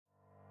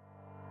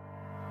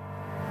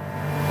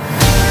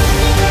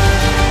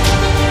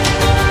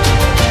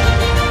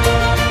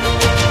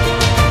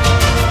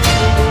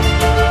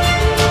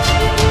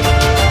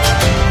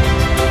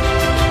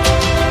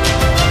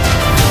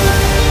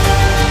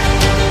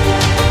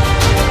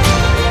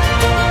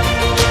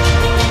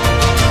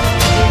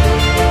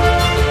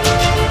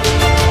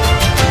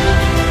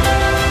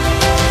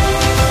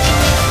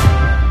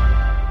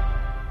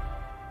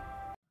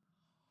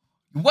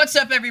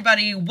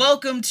everybody?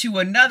 Welcome to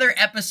another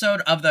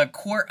episode of the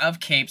Court of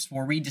Capes,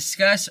 where we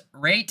discuss,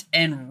 rate,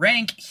 and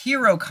rank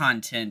hero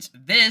content.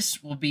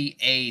 This will be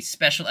a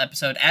special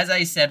episode, as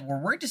I said, where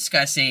we're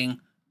discussing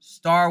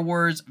Star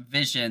Wars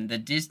Vision, the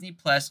Disney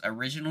Plus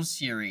original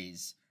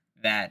series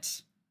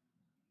that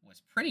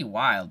was pretty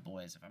wild,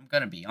 boys, if I'm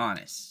gonna be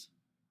honest.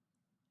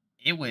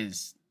 It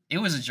was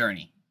a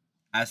journey.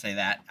 I'll say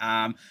that.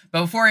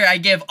 But before I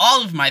give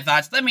all of my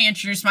thoughts, let me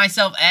introduce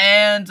myself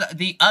and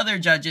the other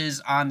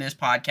judges on this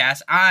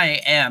podcast. I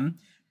am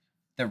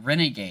the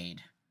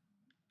Renegade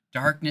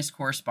Darkness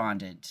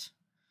Correspondent,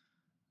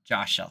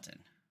 Josh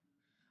Shelton.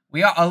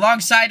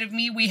 Alongside of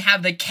me, we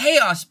have the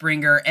Chaos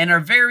Bringer and our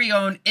very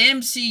own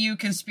MCU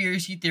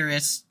conspiracy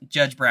theorist,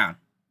 Judge Brown.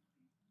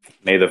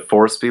 May the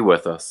Force be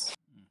with us.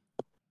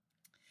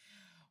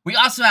 We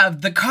also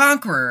have the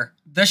Conqueror,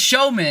 the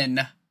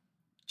Showman,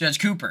 Judge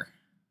Cooper.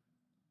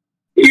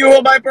 You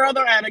are my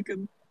brother,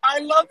 Anakin. I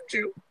loved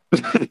you.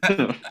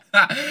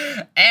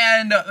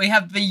 And we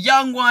have the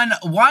young one,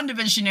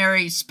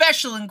 WandaVisionary,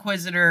 Special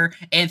Inquisitor,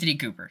 Anthony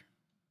Cooper.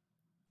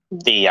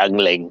 The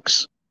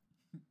younglings.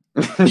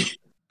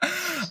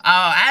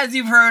 As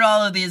you've heard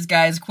all of these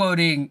guys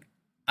quoting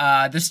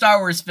the Star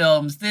Wars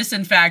films, this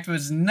in fact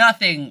was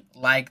nothing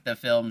like the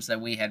films that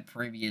we had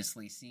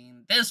previously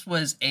seen. This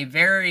was a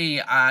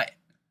very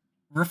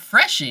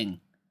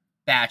refreshing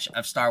batch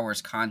of Star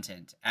Wars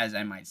content, as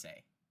I might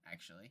say.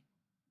 Actually,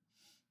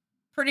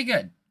 pretty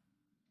good.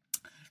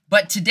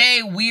 But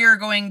today we are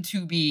going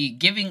to be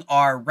giving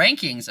our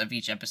rankings of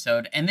each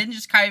episode and then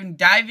just kind of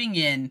diving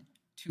in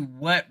to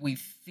what we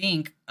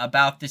think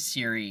about this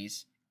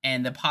series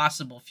and the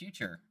possible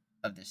future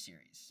of this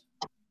series.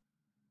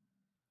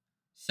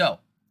 So,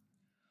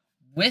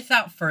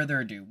 without further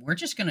ado, we're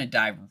just going to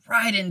dive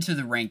right into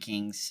the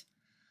rankings.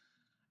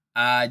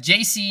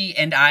 JC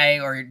and I,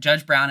 or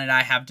Judge Brown and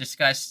I, have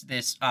discussed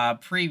this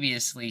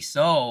previously,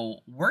 so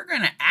we're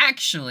going to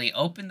actually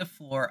open the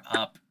floor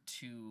up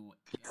to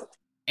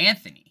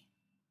Anthony.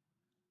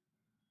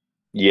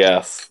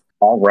 Yes.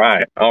 All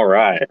right.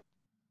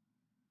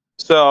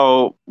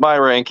 So, my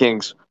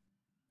rankings,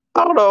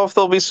 I don't know if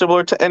they'll be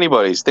similar to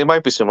anybody's. They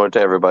might be similar to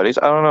everybody's.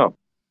 I don't know.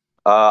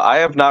 I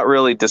have not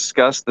really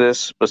discussed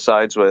this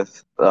besides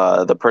with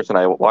the person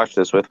I watched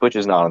this with, which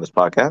is not on this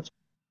podcast.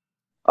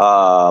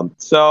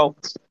 So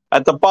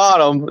at the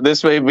bottom,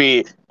 this may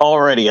be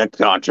already a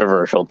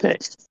controversial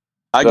take.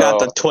 I got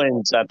the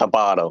twins at the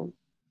bottom.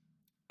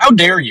 How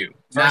dare you,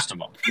 first of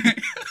all.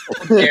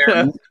 How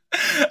dare you?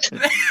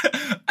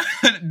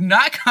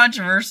 Not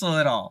controversial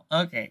at all.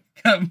 Okay.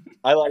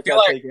 I like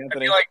that take,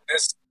 Anthony. I feel like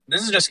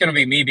this is just going to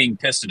be me being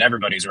pissed at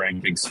everybody's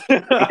rankings.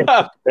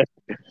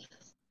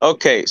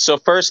 Okay, so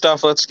first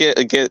off, let's get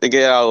out of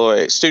the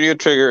way. Studio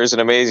Trigger is an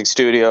amazing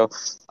studio.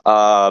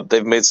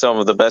 They've made some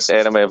of the best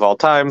anime of all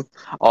time,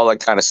 all that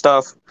kind of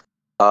stuff.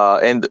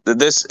 And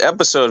this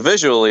episode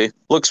visually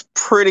looks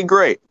pretty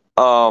great.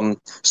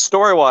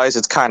 Story-wise,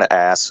 it's kind of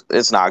ass.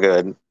 It's not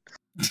good.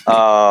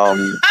 Swearing on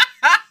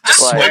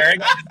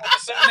this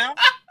episode now?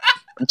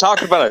 I'm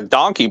talking about a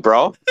donkey,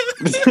 bro.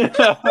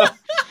 Oh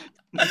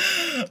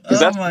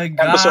my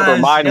god! Episode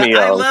remind me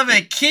I of. love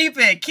it. Keep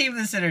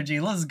this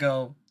energy. Let's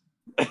go.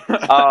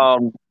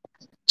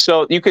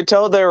 So you could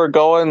tell they were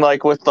going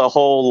like with the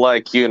whole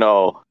like, you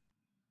know,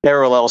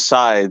 parallel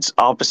sides,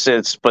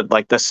 opposites, but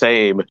like the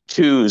same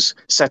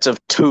sets of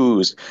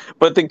twos.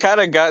 But they kind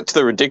of got to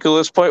the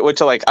ridiculous point,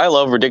 which like I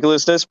love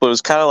ridiculousness, but it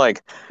was kind of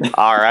like,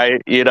 all right,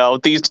 you know,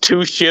 these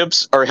two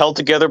ships are held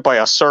together by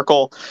a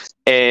circle,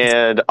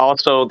 and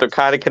also they're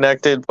kind of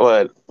connected,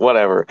 but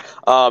whatever.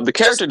 The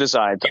character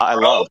designs I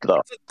loved though.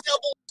 It's a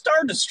double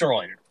Star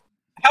Destroyer.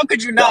 How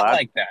could you not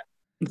like that?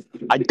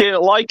 I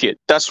didn't like it.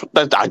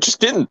 I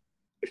just didn't.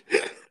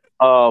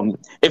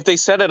 If they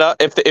set it up,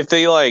 if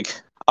they like,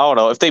 I don't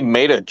know, if they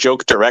made a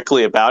joke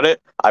directly about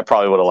it, I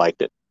probably would have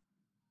liked it.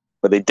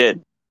 But they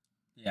did.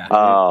 Yeah.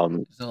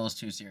 It's a little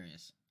too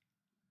serious.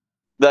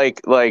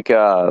 Like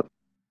the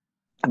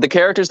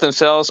characters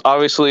themselves,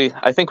 obviously,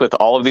 I think with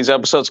all of these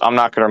episodes, I'm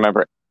not going to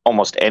remember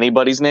almost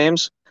anybody's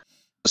names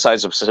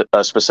besides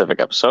a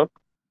specific episode.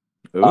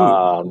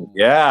 Ooh.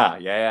 Yeah.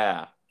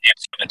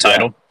 Answer the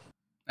title.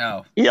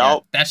 Oh, Yep. yeah,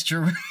 that's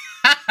true.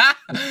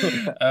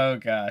 Oh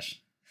gosh.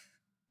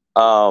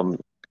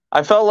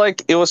 I felt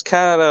like it was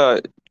kind of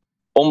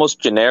almost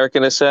generic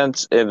in a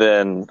sense, and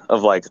then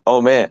of like,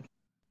 oh man,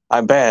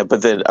 I'm bad,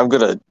 but then I'm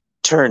gonna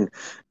turn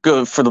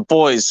good for the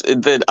boys,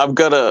 and then I'm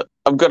gonna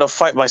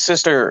fight my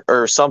sister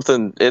or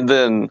something, and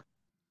then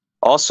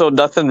also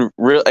nothing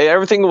real.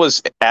 Everything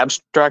was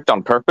abstract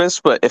on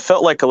purpose, but it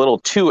felt like a little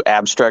too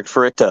abstract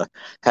for it to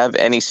have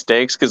any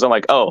stakes. Because I'm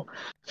like, oh,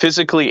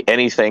 physically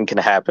anything can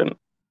happen.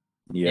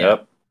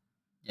 Yep.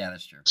 Yeah,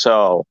 that's true.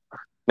 So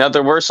now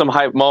there were some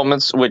hype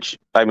moments, which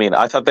I mean,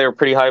 I thought they were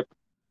pretty hype,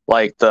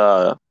 like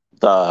the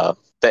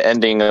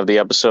ending of the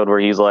episode where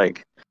he's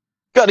like,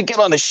 "Got to get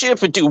on the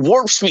ship and do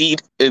warp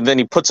speed," and then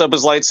he puts up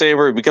his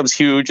lightsaber, it becomes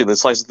huge, and then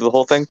slices through the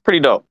whole thing.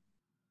 Pretty dope.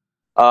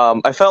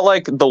 I felt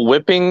like the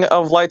whipping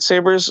of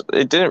lightsabers,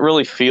 it didn't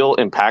really feel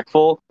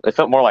impactful. It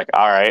felt more like,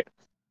 all right.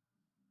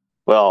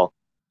 well,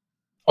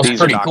 It was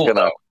these are pretty not cool,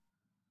 gonna. though.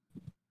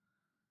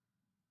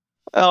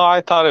 Oh,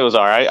 I thought it was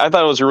all right. I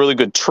thought it was a really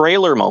good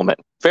trailer moment.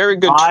 Very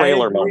good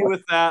trailer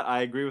moment.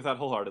 I agree with that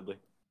wholeheartedly.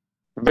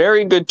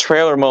 Very good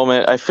trailer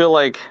moment. I feel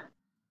like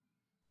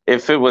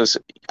if it was,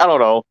 I don't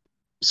know,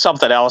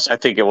 something else, I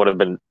think it would have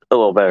been a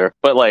little better.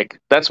 But like,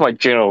 that's my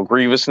general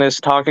grievousness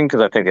talking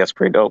because I think that's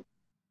pretty dope.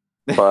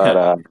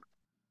 But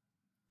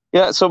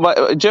yeah, so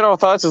my general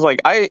thoughts is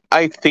like I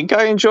think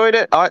I enjoyed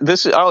it. I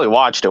only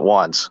watched it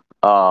once,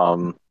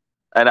 and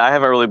I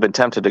haven't really been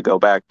tempted to go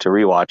back to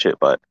rewatch it,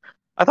 but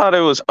I thought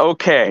it was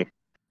okay.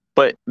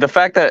 But the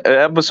fact that an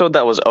episode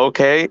that was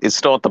okay is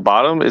still at the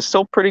bottom is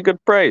still pretty good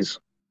praise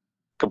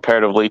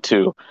comparatively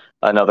to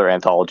another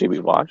anthology we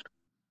watched.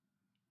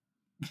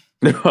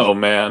 Oh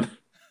man,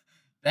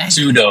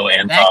 Pseudo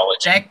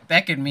anthology.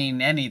 That could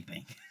mean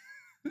anything.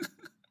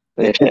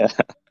 Yeah.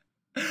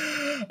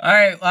 All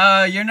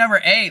right, you're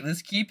number 8.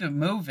 Let's keep it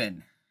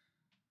moving.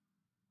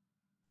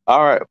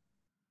 All right.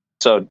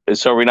 So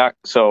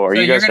are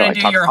you guys you're gonna gonna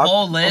do talk your about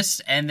whole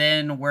list, and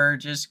then we're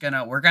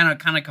gonna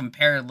kind of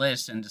compare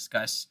lists and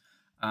discuss,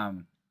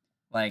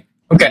 like.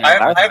 Okay, you know,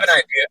 I have an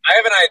idea. I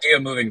have an idea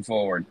moving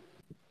forward.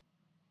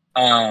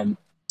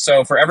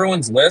 So for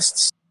everyone's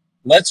lists,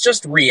 let's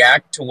just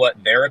react to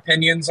what their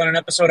opinions on an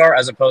episode are,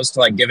 as opposed to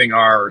like giving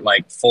our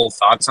like full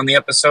thoughts on the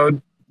episode.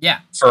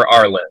 Yeah. For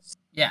our list.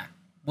 Yeah,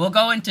 we'll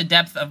go into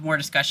depth of more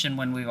discussion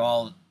when we've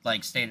all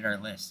like stated our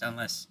list,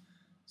 unless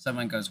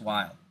someone goes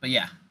wild. But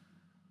yeah.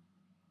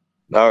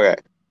 Okay.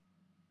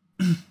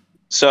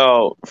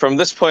 So from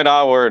this point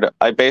onward,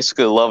 I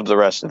basically loved the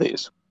rest of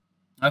these.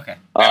 Okay.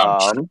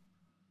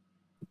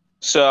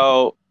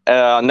 So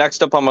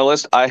next up on my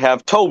list, I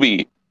have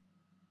Toby.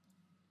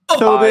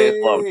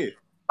 Toby.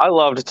 I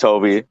loved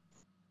Toby.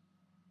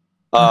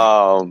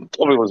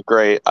 Toby was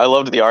great. I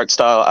loved the art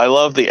style. I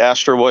loved the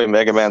Astro Boy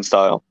Mega Man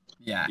style.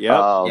 Yeah.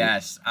 Yep.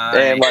 Yes.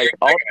 And like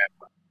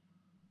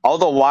all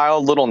the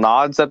wild little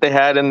nods that they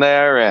had in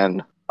there,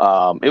 and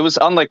it was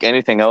unlike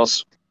anything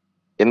else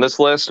in this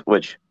list,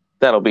 which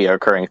that'll be a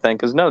recurring thing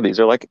because none of these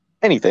are like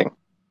anything.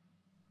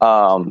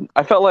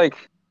 I felt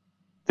like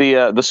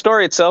the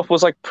story itself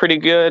was like pretty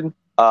good.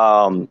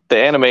 The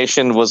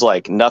animation was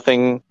like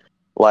nothing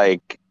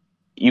like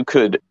you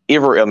could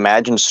ever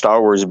imagine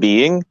Star Wars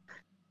being.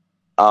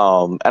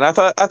 And I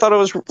thought it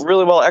was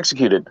really well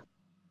executed.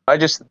 I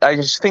just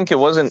think it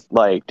wasn't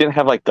like didn't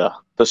have like the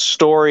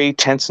story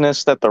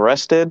tenseness that the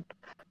rest did,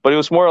 but it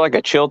was more like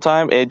a chill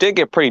time. And it did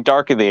get pretty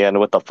dark in the end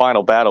with the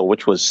final battle,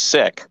 which was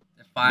sick.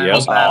 The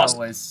final battle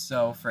was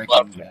so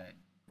freaking good.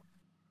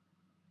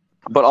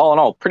 But all in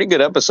all, pretty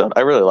good episode.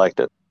 I really liked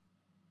it.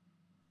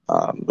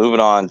 Moving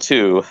on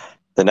to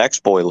the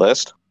next boy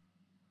list,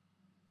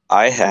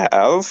 I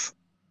have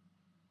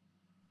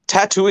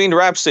Tatooine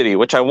Rhapsody,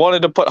 which I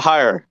wanted to put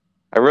higher.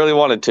 I really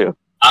wanted to.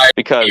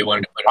 Because you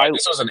wanted to put it,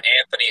 this was an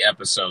Anthony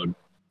episode.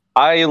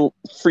 I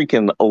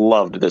freaking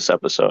loved this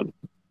episode.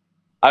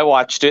 I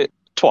watched it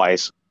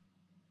twice.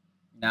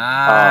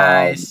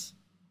 Nice.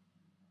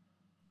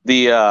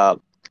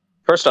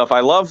 First off, I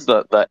love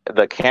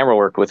the camera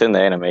work within the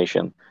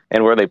animation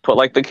and where they put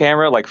like the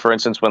camera, like for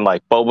instance when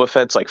like Boba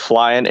Fett's like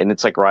flying and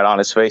it's like right on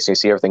his face and you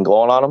see everything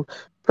glowing on him.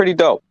 Pretty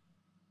dope.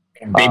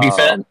 Baby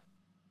Fett.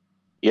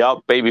 Yep,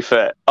 Baby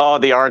Fett. Oh,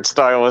 the art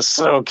style was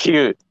so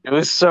cute. It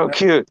was so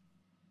cute.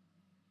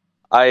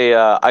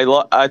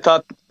 I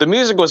thought the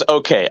music was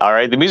okay. All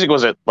right, the music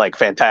wasn't like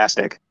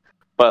fantastic,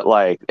 but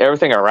like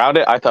everything around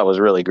it, I thought was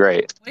really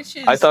great.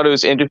 I thought it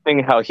was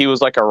interesting how he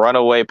was like a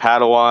runaway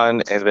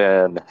Padawan, and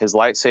then his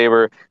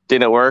lightsaber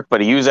didn't work,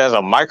 but he used it as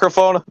a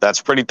microphone.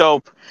 That's pretty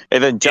dope.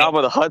 And then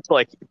Jabba the Hutt's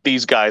like,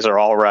 these guys are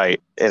all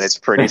right, and it's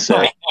pretty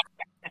sick.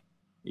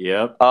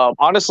 Yep.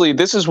 Honestly,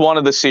 this is one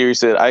of the series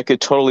that I could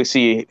totally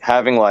see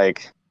having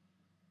like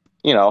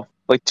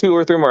 2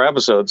 or 3 more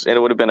episodes, and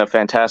it would have been a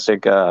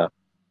fantastic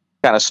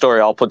kind of story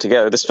all put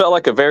together. This felt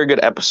like a very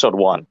good episode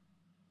 1.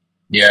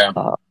 Yeah.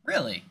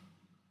 Really?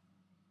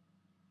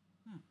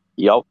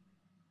 Yep.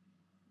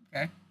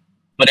 Okay.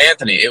 But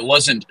Anthony, it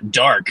wasn't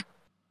dark.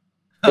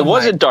 It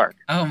wasn't dark.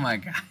 Oh my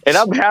god. And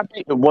I'm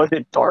happy it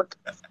wasn't dark.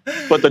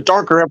 But the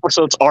darker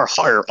episodes are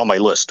higher on my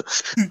list.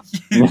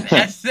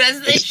 as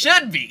they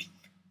should be.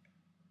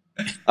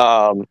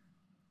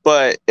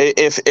 But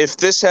if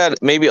this had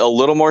maybe a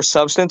little more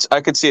substance,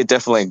 I could see it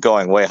definitely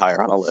going way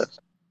higher on the list.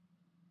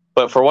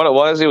 But for what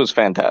it was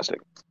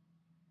fantastic.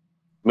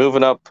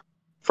 Moving up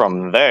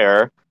from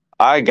there,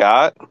 I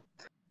got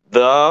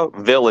The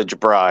Village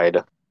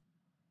Bride.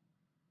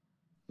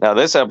 Now,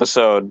 this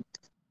episode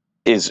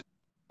is,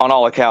 on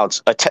all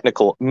accounts, a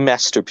technical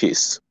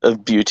masterpiece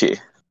of beauty.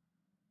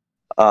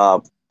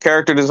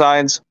 Character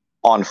designs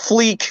on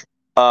fleek.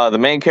 The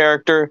main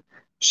character,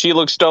 she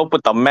looks dope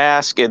with the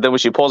mask, and then when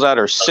she pulls out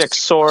her 6th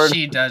sword,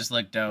 she does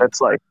look dope.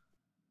 It's like,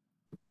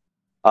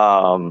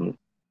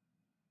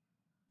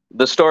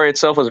 the story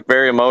itself was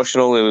very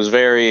emotional. It was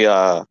very,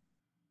 it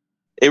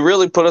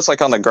really put us like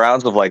on the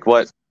grounds of like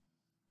what,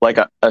 like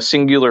a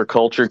singular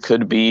culture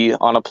could be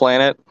on a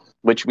planet,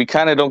 which we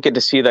kind of don't get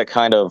to see that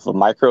kind of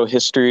micro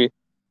history,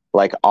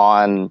 like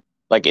on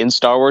like in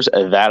Star Wars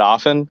that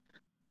often.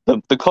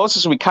 The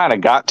closest we kind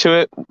of got to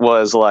it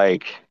was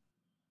like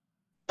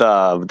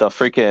the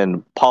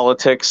freaking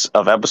politics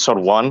of Episode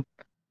 1.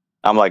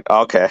 I'm like,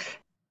 okay.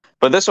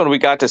 But this one we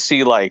got to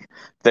see like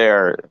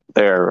their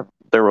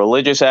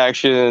religious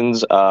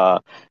actions,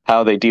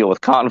 how they deal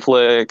with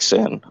conflicts,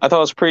 and I thought it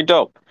was pretty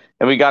dope.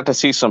 And we got to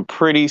see some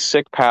pretty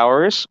sick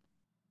powers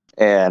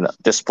and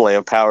display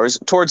of powers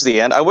towards the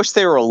end. I wish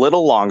they were a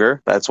little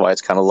longer. That's why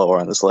it's kind of lower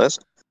on this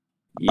list.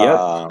 Yep.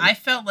 I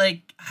felt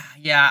like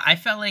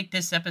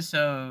this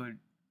episode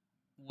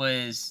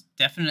was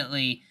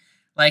definitely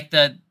like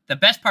the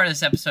best part of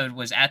this episode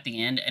was at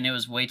the end, and it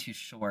was way too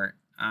short.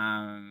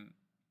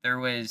 There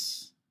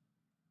was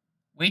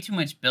way too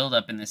much build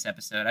up in this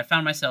episode. I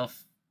found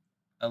myself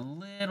a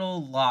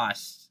little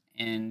lost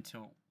in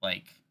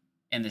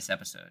this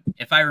episode.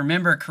 If I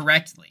remember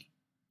correctly.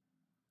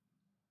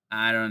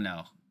 I don't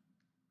know.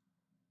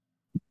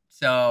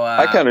 So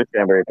I can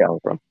understand where you're coming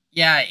from.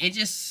 Yeah,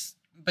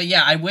 but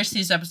yeah, I wish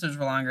these episodes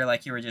were longer,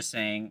 like you were just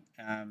saying,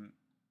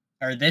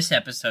 or this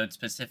episode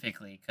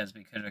specifically, because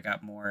we could have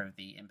got more of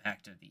the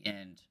impact of the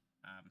end.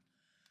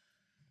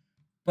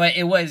 But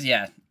it was,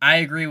 yeah, I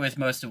agree with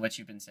most of what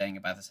you've been saying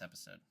about this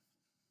episode.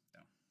 So.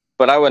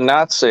 But I would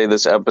not say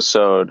this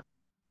episode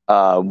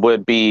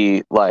would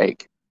be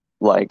like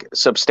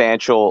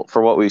substantial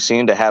for what we've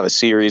seen to have a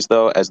series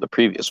though as the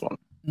previous one.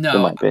 No,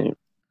 in my opinion.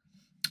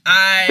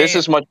 This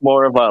is much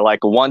more of a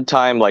like one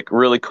time, like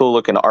really cool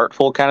looking,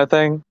 artful kind of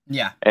thing.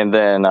 Yeah, and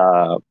then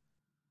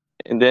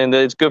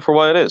it's good for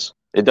what it is.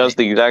 It does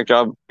the exact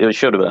job it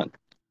should have done.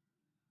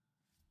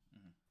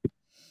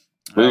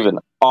 Moving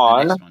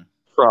on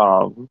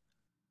from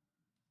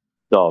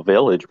the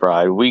Village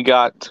Bride, we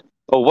got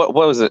what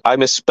was it? I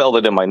misspelled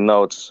it in my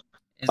notes.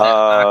 Is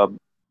that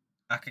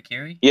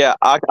Akakiri? Yeah,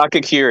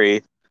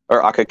 Akakiri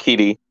or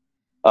Akakiri.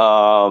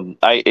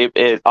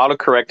 It auto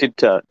corrected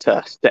to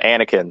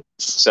Anakin.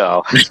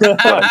 So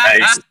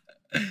Nice.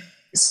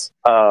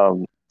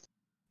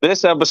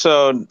 This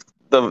episode,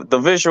 the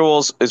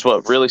visuals is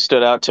what really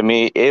stood out to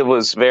me. It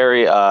was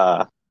very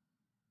I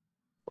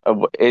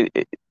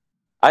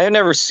had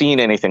never seen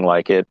anything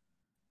like it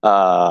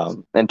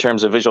in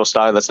terms of visual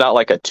style. That's not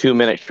like a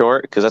 2-minute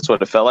short, because that's what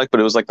it felt like,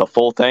 but it was like the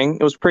full thing.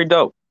 It was pretty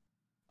dope.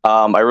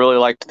 I really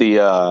liked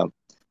the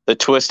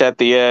twist at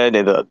the end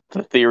and the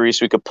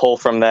theories we could pull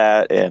from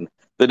that, and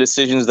the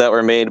decisions that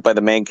were made by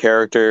the main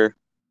character,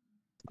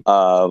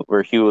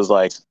 where he was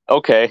like,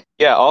 okay,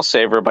 yeah, I'll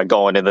save her by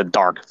going in the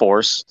dark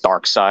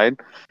side.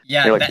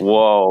 Yeah, you're like,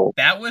 whoa,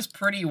 that was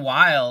pretty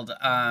wild.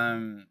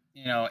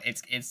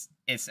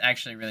 It's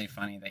actually really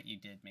funny that you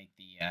did make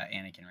the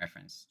Anakin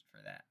reference for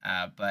that.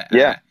 But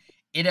yeah,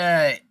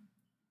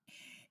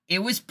 it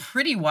was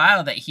pretty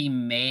wild that he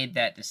made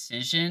that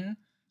decision.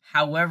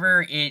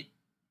 However, it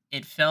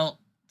felt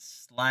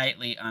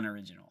slightly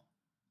unoriginal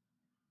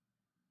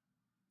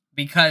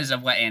because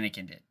of what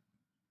Anakin did.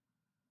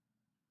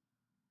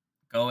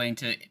 Going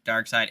to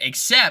dark side,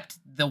 except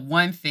the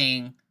one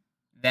thing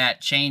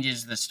that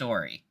changes the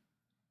story,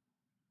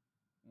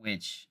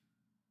 which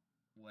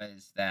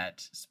was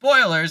that,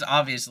 spoilers,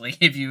 obviously,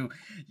 if you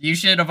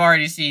should have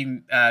already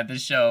seen the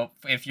show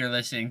if you're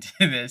listening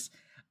to this,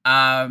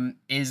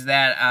 is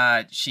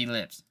that she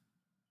lives.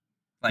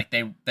 Like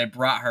they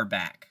brought her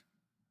back.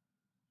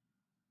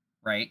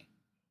 Right?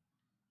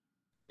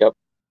 Yep.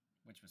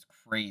 Which was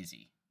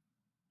crazy.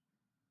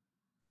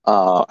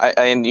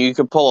 And you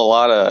could pull a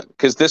lot of,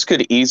 because this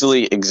could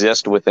easily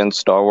exist within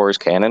Star Wars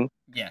canon.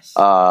 Yes.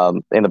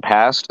 In the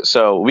past,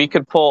 so we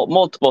could pull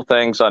multiple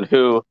things on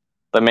who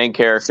the main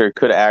character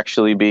could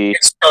actually be.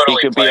 It's totally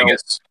he could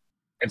Plagueis.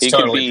 He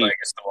could be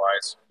Plagueis the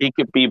Wise. He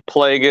could be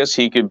Plagueis.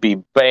 He could be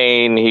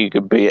Bane. He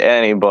could be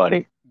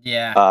anybody.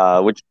 Yeah.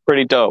 Which is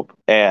pretty dope.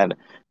 And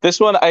this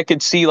one, I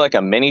could see like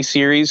a mini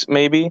series,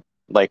 maybe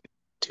like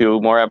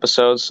 2 more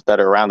episodes that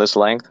are around this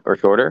length or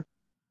shorter.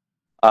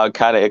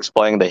 Kind of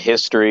explaining the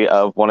history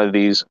of one of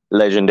these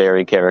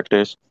legendary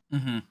characters,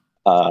 and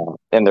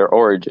their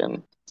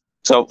origin.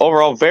 So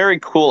overall, very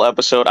cool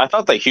episode. I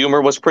thought the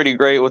humor was pretty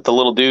great with the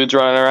little dudes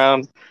running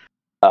around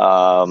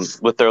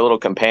with their little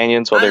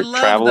companions while they're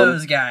traveling.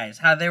 Those guys,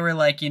 how they were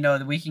like,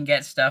 we can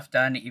get stuff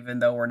done even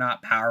though we're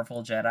not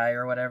powerful Jedi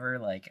or whatever.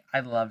 Like,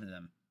 I loved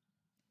them.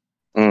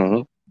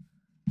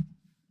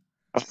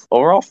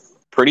 Overall,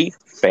 pretty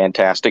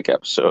fantastic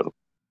episode.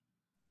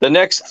 The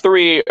next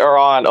 3 are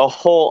on a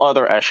whole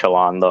other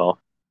echelon, though.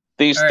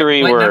 These right,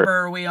 3 what were. What number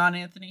are we on,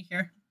 Anthony?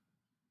 Here.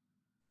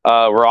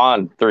 We're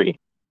on 3.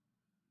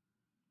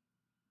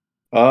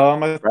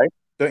 Right?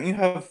 Don't you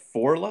have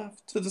 4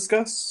 left to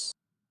discuss?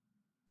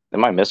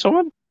 Am I missing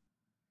one?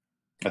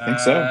 I think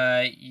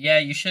so. Yeah,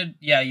 you should.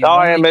 Yeah,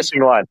 I am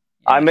missing one.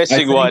 Yeah. I'm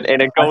missing one,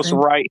 and it goes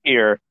right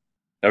here.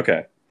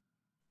 Okay.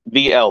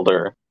 The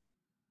Elder.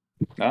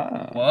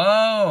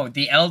 Whoa,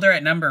 the Elder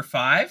at number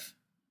 5?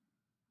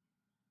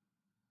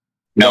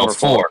 No,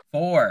 4.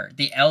 4.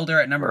 The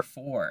Elder at number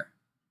 4.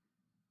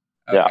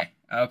 Okay.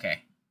 Yeah. Okay.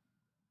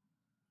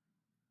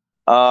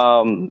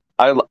 I'm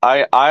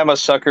a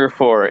sucker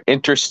for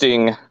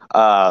interesting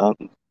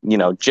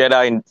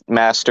Jedi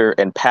Master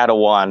and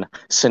Padawan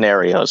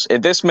scenarios.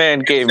 And this man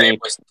gave me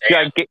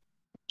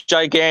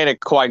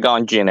gigantic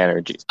Qui-Gon Jinn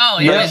energy. Oh,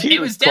 Yeah. it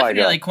was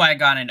definitely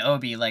Qui-Gon and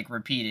Obi, like,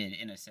 repeated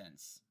in a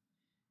sense.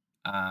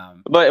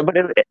 But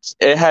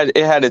it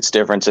had its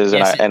differences,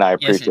 Yes, and I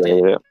yes, it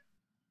appreciated did.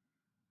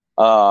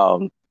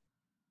 it.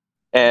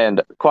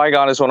 And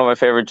Qui-Gon is one of my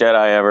favorite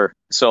Jedi ever.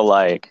 So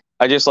like,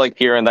 I just like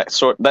hearing that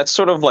sort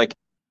of like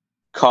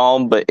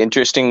calm but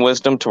interesting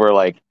wisdom to where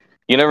like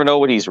you never know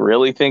what he's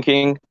really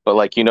thinking, but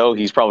like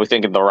he's probably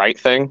thinking the right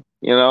thing.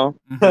 Mhm.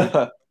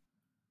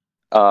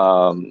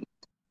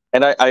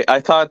 And I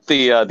thought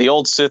the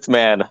old Sith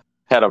man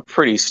had a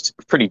pretty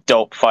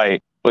dope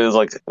fight with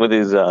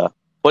his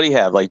what do you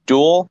have, like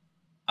dual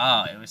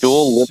Oh, it was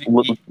dual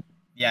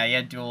yeah, he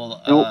had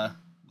dual lightsabers.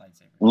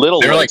 little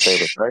They're like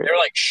lightsabers, right? they're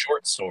like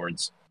short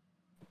swords.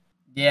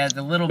 Yeah,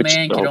 the little Which is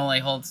man could dope. only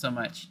hold so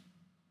much.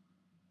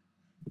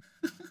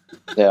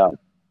 Yeah.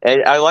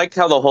 And I liked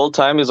how the whole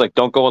time he's like,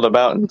 don't go in the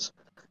mountains.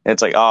 And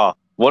it's like,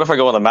 what if I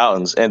go in the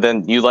mountains? And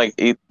then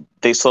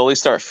they slowly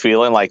start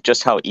feeling like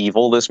just how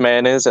evil this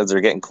man is as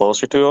they're getting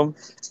closer to him.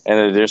 And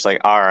they're just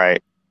like, all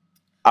right,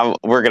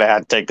 we're going to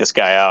have to take this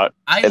guy out.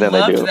 I And then they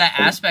loved do. that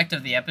aspect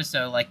of the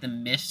episode, like the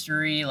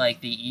mystery, like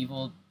the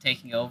evil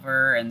taking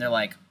over, and they're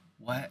like,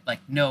 what? Like,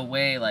 no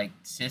way, like,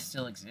 Sith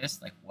still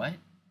exists? Like, what?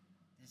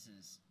 This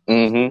is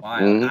Mhm,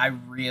 wild. mhm. I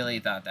really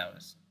thought that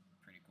was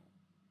pretty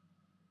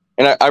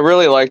cool. And I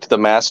really liked the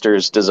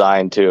Master's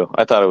design too.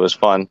 I thought it was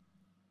fun.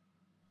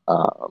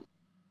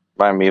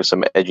 Reminded me of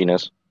some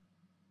edginess.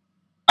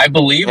 I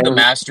believe the And-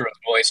 Master was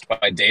voiced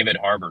by David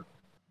Harbour.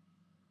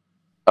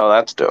 Oh,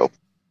 that's dope.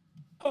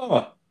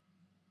 Huh.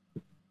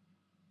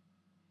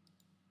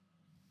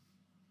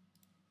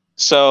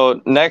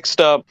 So next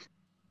up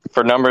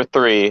for number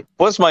 3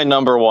 was my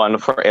number 1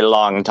 for a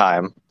long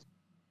time.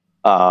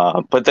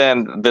 But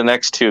then the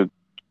next 2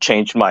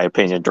 changed my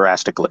opinion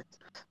drastically.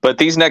 But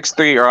these next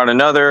 3 are on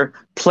another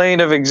plane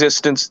of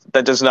existence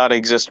that does not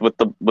exist with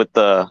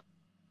the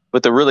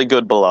really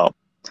good below.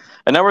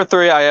 At number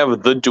 3, I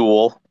have The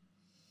Duel.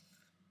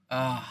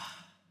 Oh,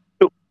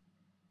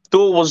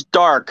 Duel was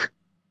dark,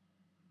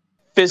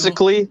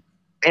 physically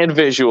and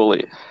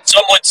visually.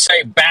 Some would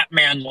say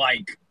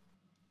Batman-like.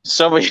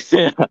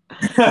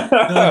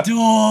 the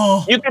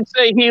duel! You could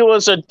say he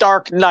was a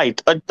dark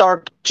knight, a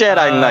dark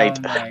Jedi knight.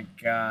 Oh my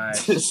god.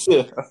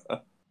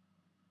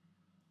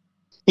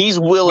 He's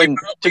willing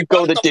to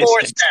go the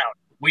Force distance. down.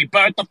 We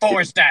burnt the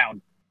Force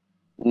down.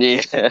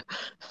 Yeah, Oh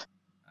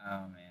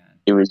man.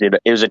 it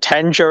was a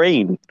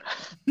tangerine.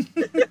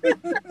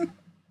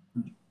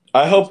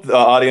 I hope the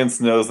audience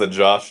knows that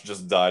Josh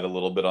just died a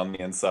little bit on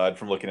the inside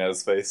from looking at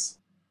his face.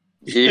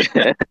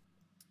 Yeah.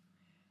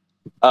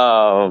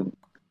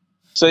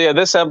 So yeah,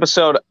 this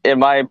episode, in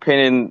my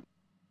opinion,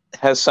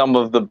 has some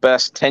of the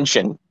best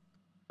tension.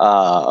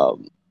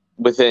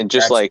 Within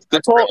just That's- like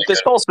that's really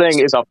this good. whole thing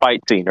is a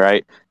fight scene,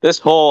 right? This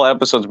whole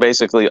episode's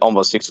basically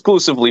almost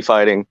exclusively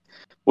fighting,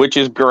 which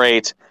is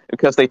great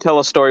because they tell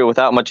a story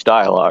without much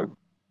dialogue,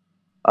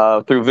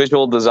 through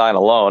visual design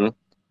alone,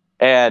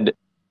 and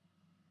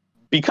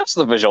because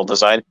of the visual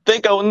design, they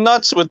go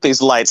nuts with these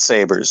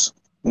lightsabers.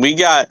 We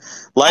got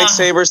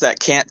lightsabers that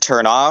can't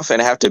turn off and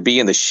have to be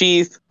in the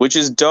sheath, which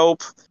is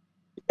dope.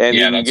 And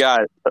Yeah,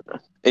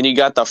 then you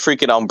got the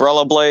freaking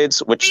umbrella blades,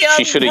 which The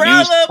she should have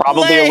used umbrella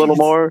probably a little blades!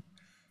 more.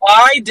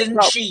 Why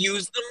didn't she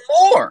use them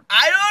more?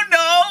 I don't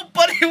know,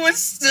 but it was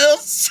still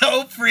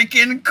so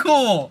freaking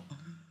cool.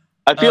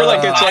 I feel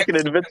like it's Uh, like an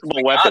invincible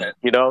we got weapon, it.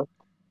 you know?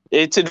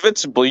 It's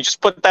invincible. You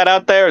just put that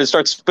out there and it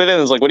starts spinning.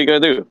 It's like, what are you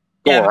going to do?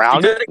 Go Yeah,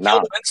 around You it? could have Nah.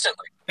 killed him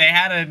instantly. They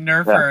had to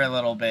nerf her a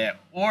little bit,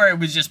 or it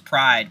was just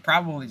pride.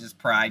 Probably just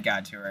pride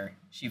got to her.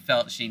 She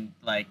felt she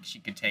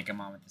could take him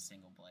on with a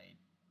single blade.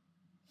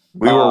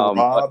 We were Um,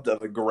 robbed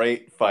of a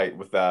great fight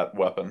with that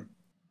weapon.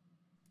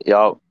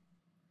 Yup.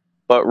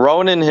 But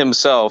Ronan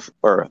himself,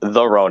 or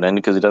the Ronan,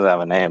 because he doesn't have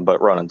a name, but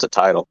Ronan's a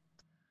title.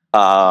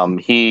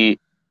 The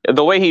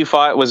way he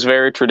fought was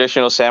very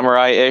traditional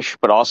samurai-ish,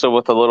 but also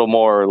with a little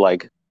more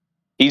like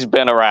he's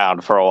been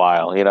around for a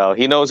while. You know,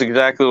 he knows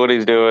exactly what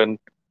he's doing,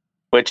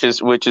 which is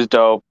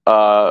dope.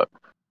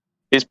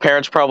 His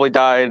parents probably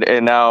died,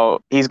 and now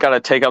he's got to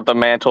take up the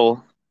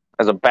mantle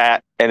as a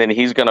bat, and then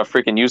he's gonna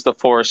freaking use the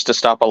Force to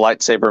stop a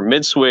lightsaber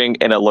mid-swing,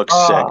 and it looks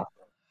sick.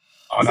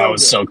 Oh, that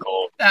was so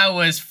cool. That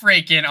was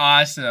freaking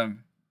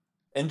awesome.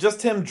 And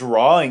just him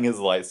drawing his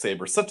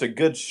lightsaber, such a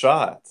good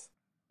shot.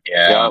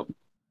 Yeah. Yep.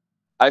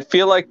 I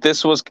feel like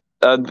this was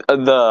the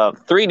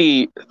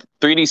 3D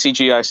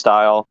CGI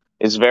style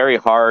is very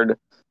hard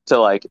to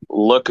like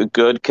look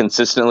good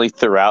consistently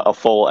throughout a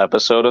full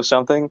episode of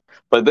something.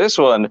 But this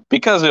one,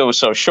 because it was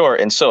so short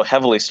and so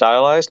heavily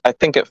stylized, I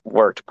think it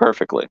worked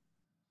perfectly.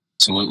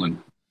 Absolutely.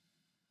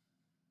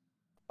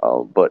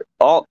 Oh, but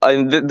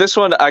this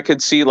one I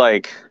could see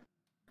like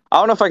I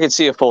don't know if I could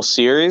see a full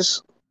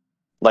series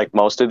like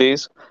most of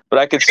these, but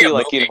I could Maybe see a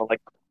like movie.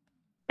 like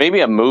maybe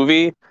a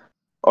movie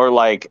or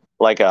like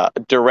a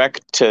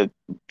direct to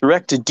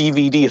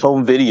DVD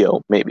home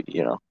video, maybe,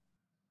 you know.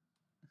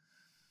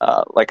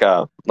 Like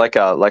a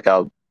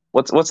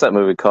what's that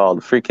movie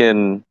called?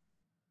 Freaking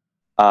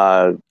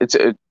it's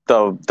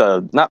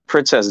the not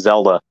Princess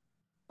Zelda.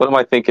 What am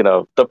I thinking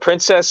of? The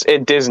princess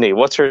in Disney.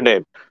 What's her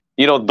name?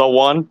 You know, the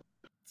one?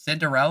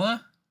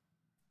 Cinderella?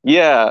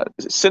 Yeah,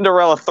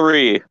 Cinderella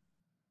 3.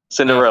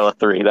 Cinderella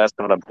 3. That's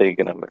what I'm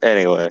thinking of.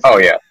 Anyway. Oh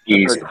yeah,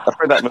 easy. I've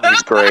heard that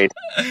movie's great.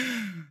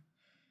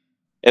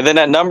 And then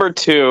at number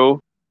 2,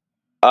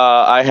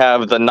 I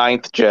have The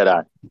Ninth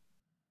Jedi.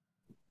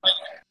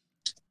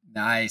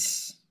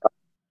 Nice.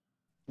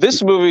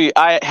 This movie,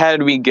 I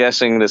had me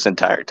guessing this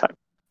entire time.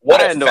 What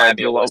I a had no idea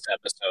fabulous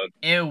episode.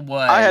 It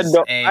was. I had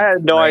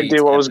no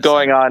idea what was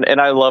going on,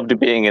 and I loved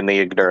being in the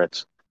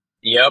ignorance.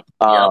 Yep.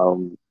 I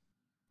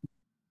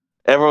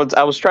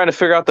was trying to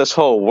figure out this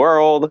whole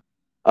world,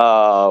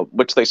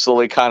 which they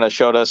slowly kind of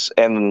showed us,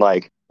 and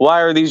like,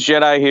 why are these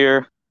Jedi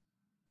here?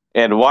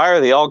 And why are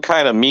they all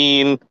kind of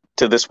mean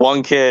to this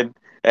one kid?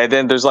 And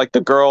then there's like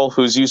the girl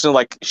who's using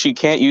like she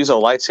can't use a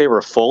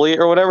lightsaber fully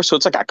or whatever, so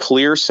it's like a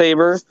clear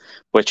saber,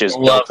 which is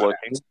dope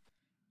looking.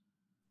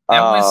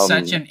 That was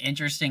such an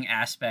interesting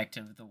aspect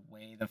of the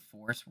way the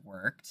Force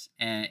worked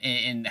and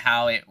in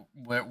how it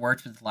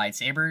worked with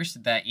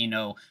lightsabers. That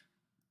your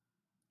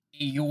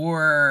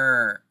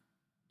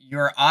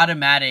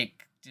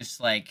automatic, just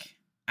like,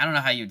 I don't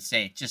know how you'd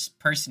say it, just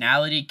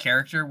personality,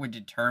 character would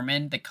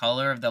determine the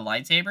color of the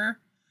lightsaber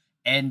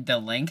and the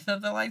length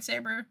of the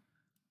lightsaber.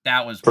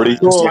 That was pretty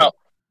wild. cool.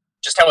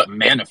 Just how it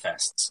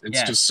manifests.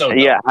 It's just so dope.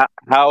 Yeah,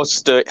 how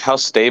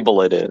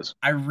stable it is.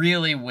 I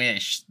really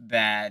wish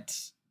that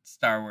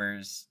Star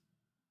Wars,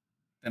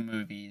 the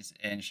movies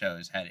and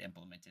shows, had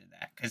implemented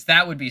that, because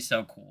that would be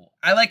so cool.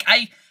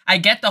 I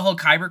get the whole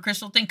kyber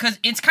crystal thing, because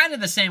it's kind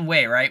of the same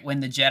way, right?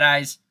 When the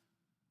Jedis,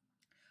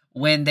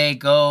 when they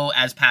go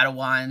as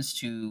Padawans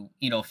to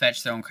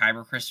fetch their own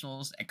kyber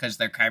crystals, because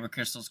their kyber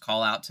crystals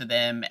call out to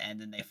them,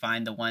 and then they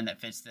find the one that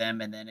fits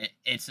them, and then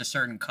it's a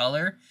certain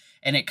color,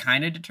 and it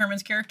kind of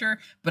determines character.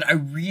 But I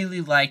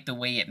really like the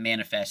way it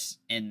manifests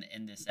in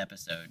this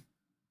episode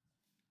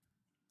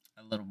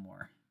a little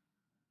more.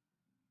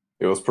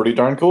 It was pretty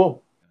darn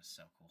cool. It was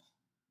so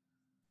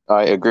cool.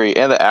 I agree,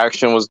 and the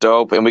action was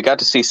dope, and we got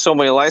to see so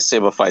many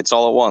lightsaber fights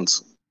all at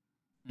once.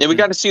 And we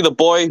got to see the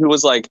boy who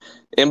was like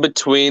in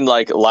between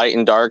like light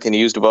and dark, and he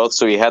used both,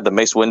 so he had the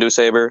Mace Windu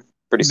saber.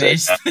 Pretty sick.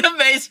 The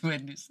Mace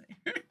Windu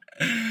saber.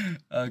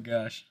 Oh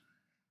gosh.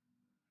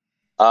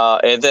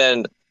 And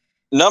then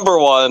number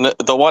 1,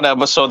 the one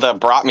episode that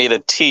brought me to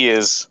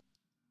tears,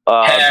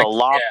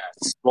 the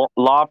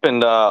Lop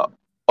and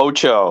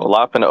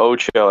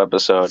Ocho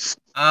episode.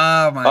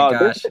 Oh my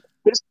gosh.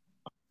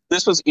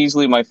 This was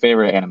easily my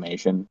favorite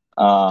animation,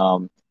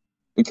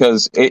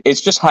 because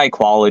it's just high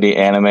quality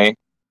anime.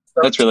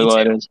 That's really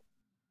what it is.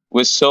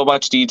 With so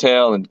much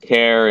detail and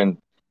care, and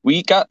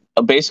we got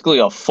basically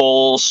a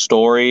full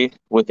story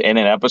within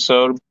an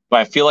episode. But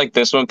I feel like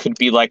this one could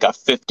be like a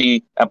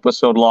 50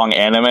 episode long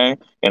anime,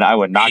 and I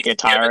would not get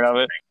tired of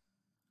it.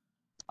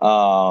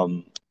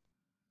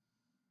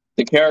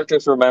 The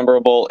characters were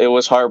memorable. It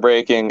was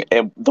heartbreaking.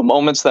 And the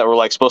moments that were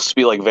like supposed to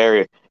be like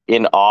very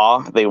in awe,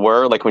 they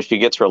were like when she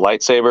gets her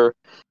lightsaber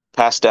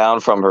passed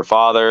down from her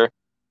father,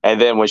 and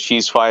then when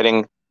she's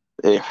fighting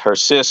her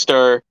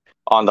sister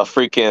on the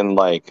freaking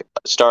like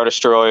Star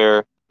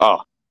Destroyer.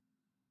 Oh,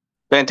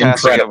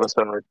 fantastic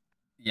episode.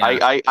 Yeah.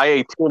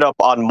 I tuned up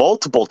on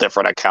multiple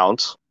different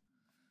accounts.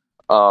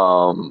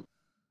 And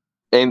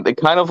it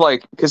kind of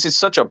like, because it's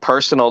such a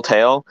personal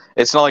tale,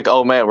 it's not like,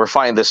 oh man, we're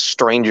fighting this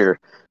stranger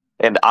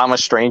and I'm a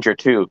stranger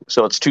too,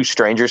 so it's two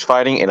strangers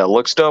fighting and it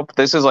looks dope.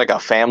 This is like a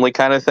family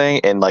kind of thing,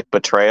 and like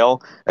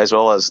betrayal, as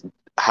well as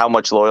how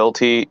much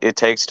loyalty it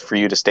takes for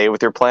you to stay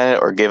with your planet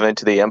or give in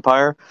to the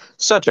Empire.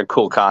 Such a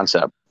cool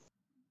concept.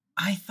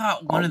 I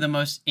thought one of the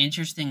most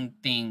interesting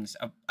things,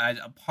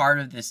 a part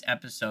of this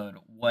episode,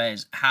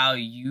 was how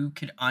you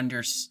could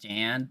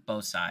understand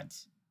both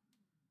sides.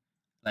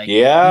 Like,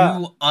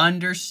 you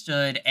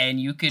understood and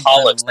you could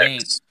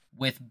relate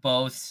with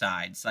both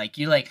sides.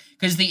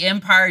 Because the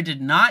Empire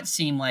did not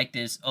seem like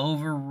this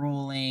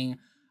overruling,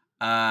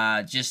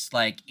 just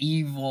like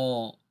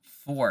evil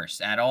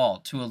force at all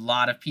to a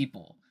lot of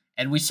people.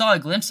 And we saw a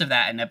glimpse of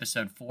that in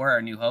episode 4,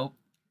 A New Hope.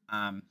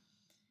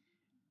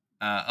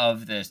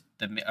 Of the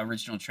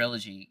original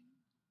trilogy,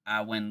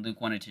 when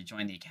Luke wanted to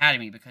join the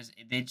Academy, because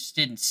they just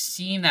didn't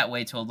seem that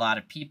way to a lot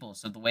of people.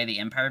 So the way the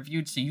Empire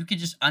viewed, so you could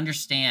just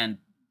understand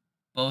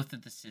both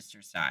of the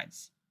sister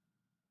sides.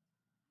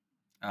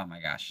 Oh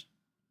my gosh.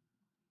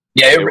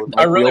 Yeah,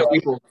 I really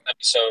like this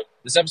episode.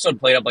 This episode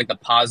played up like the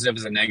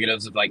positives and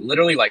negatives of like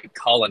literally like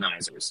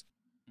colonizers.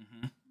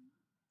 Mm-hmm.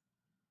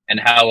 And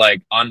how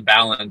like on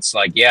balance,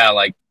 like, yeah,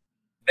 like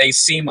they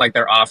seem like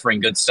they're offering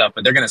good stuff,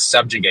 but they're going to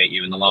subjugate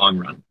you in the long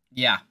run.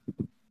 Yeah.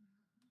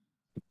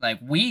 Like,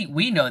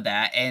 we know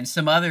that, and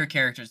some other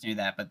characters knew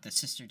that, but the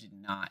sister did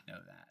not know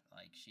that.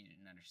 Like, she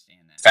didn't understand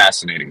that.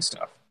 Fascinating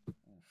stuff.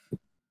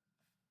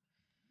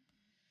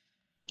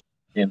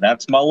 And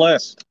that's my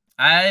list.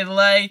 I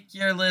like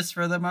your list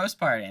for the most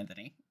part,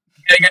 Anthony.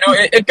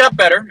 Yeah, it got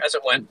better as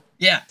it went.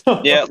 Yeah.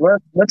 Yeah,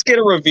 let's get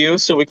a review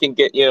so we can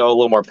get, a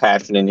little more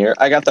passion in here.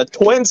 I got the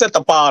twins at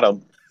the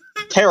bottom.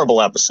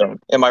 Terrible episode.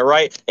 Am I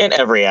right? In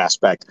every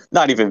aspect.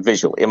 Not even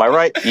visually. Am I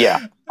right?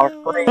 Yeah.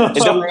 And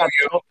then we got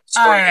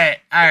All right.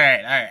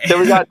 Then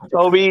we got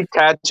Toby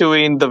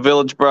tattooing the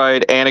Village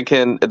Bride,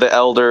 Anakin, the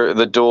Elder,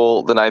 the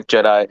Duel, the Ninth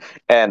Jedi,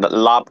 and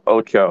Lop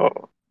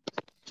Ocho.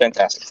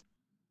 Fantastic.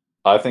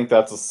 I think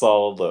that's a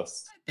solid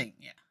list. I think,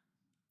 yeah.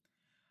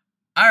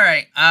 All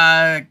right.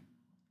 I'm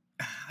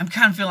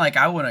kind of feeling like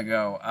I want to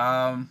go.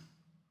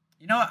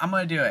 You know what? I'm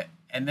going to do it.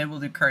 And then we'll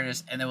do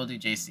Curtis, and then we'll do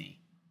JC.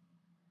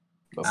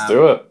 Let's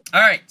do it. All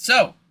right.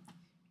 So,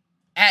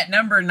 at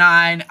number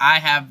 9, I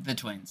have the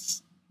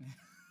twins.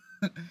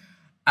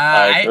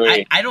 I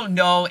agree. I don't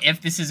know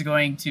if this is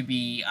going to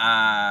be,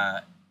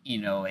 a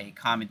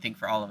common thing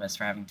for all of us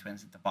for having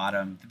twins at the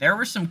bottom. There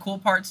were some cool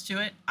parts to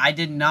it. I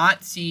did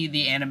not see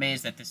the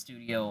animes that the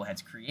studio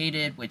has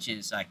created, which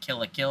is Kill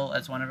la Kill.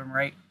 That's one of them,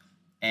 right?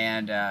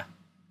 And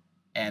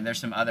there's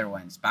some other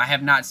ones, but I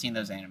have not seen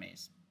those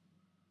animes.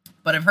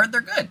 But I've heard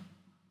they're good.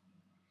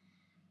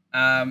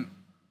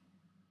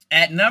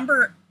 At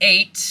number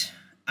 8,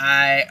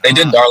 They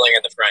did Darling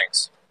in the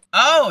Franxx.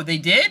 Oh, they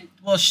did?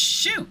 Well,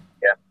 shoot.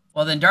 Yeah.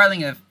 Well, then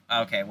Darling of...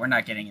 Okay, we're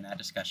not getting in that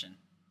discussion.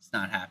 It's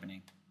not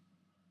happening.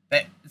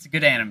 But it's a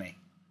good anime.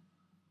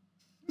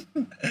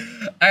 All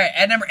right,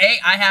 at number 8,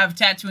 I have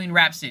Tatooine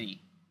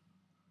Rhapsody.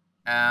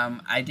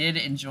 I did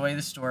enjoy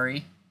the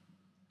story,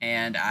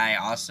 and I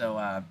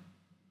also...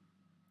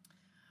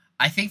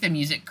 I think the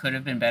music could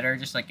have been better,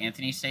 just like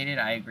Anthony stated.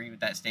 I agree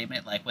with that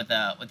statement. Like, with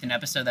an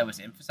episode that was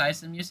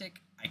emphasized in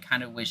music, I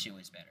kind of wish it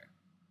was better.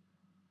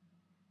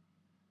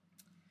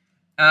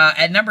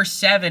 At number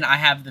 7, I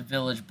have The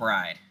Village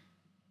Bride.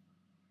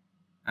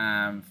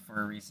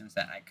 For reasons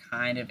that I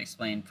kind of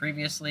explained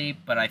previously,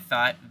 but I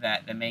thought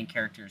that the main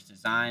character's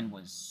design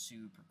was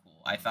super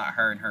cool. I thought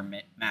her and her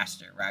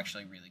master were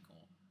actually really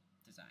cool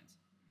designs.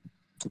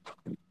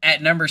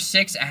 At number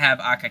 6, I have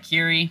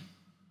Akakiri.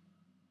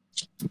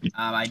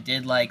 I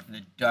did like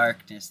the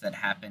darkness that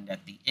happened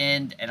at the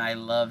end, and I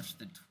loved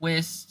the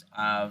twist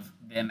of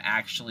them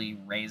actually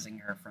raising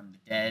her from the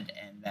dead,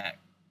 and that,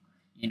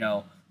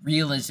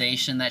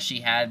 realization that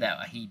she had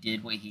that he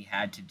did what he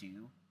had to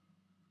do,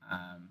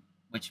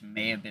 which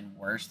may have been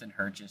worse than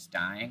her just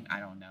dying. I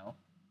don't know.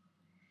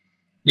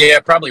 Yeah,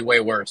 probably way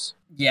worse.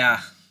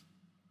 Yeah.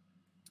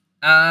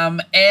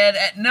 And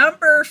at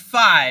number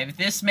 5,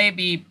 this may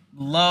be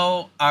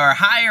low or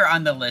higher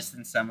on the list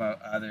than some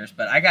others,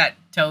 but I got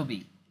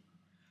Toby.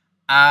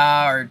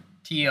 Or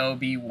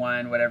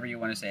TOB1, whatever you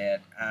want to say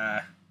it.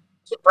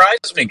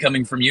 Surprises me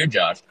coming from you,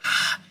 Josh.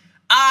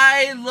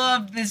 I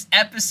loved this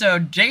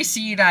episode.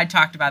 JC and I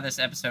talked about this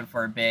episode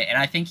for a bit, and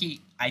I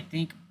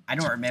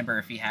don't remember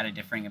if he had a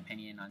differing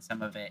opinion on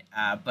some of it,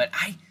 but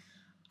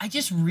I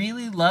just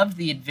really loved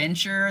the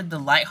adventure, the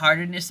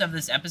lightheartedness of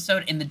this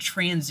episode, and the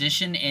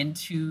transition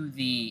into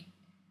the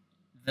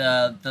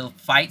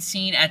fight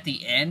scene at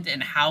the end,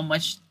 and how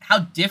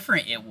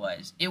different it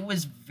was. It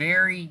was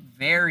very,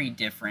 very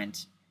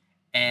different,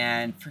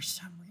 and for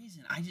some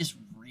reason, I just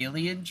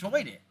really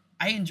enjoyed it.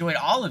 I enjoyed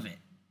all of it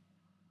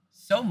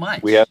so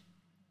much. We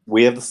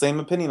have the same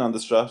opinion on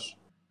this, Josh.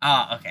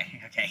 Oh,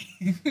 okay.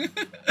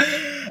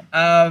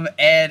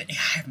 And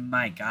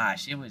my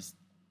gosh, it was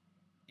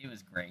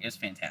great. It was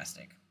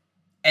fantastic.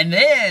 And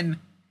then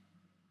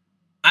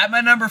I'm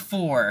at number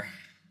 4.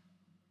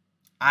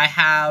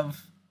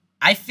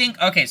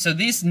 So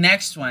this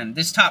next one,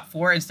 this top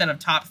 4 instead of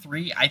top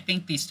 3, I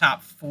think these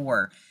top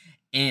 4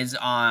 is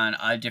on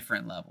a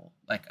different level.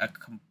 Like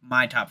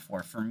my top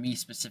 4 for me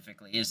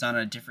specifically is on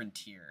a different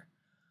tier.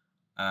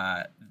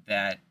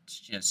 That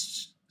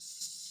just,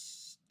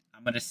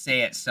 I'm going to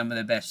say it, some of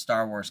the best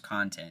Star Wars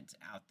content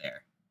out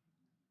there.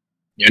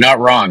 You're not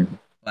wrong.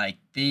 Like,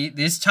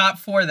 this top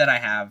 4 that I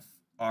have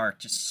are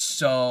just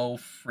so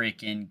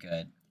freaking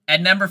good.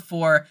 At number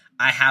 4,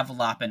 I have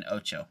Lop and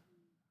Ocho.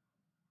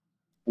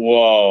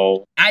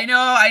 Whoa. I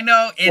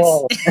know.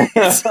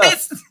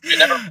 It's You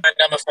never mind,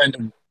 I'm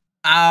offended.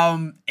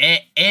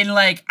 And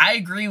like, I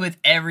agree with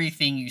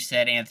everything you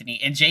said, Anthony.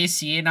 And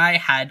JC and I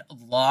had a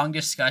long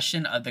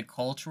discussion of the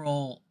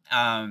cultural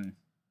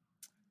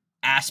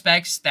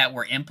aspects that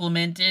were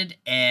implemented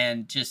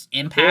and just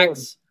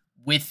impacts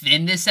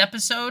within this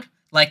episode,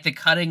 like the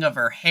cutting of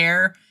her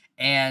hair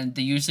and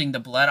the using the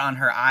blood on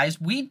her eyes.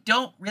 We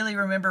don't really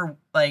remember,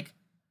 like,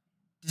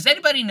 does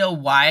anybody know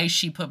why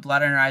she put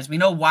blood on her eyes? We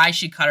know why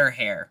she cut her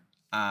hair,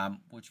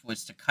 which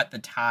was to cut the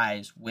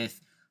ties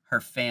with her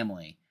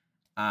family.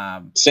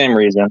 Same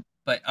reason.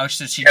 But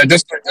so she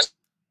just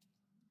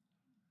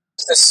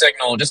to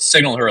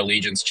signal her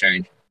allegiance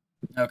change.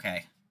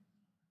 Okay.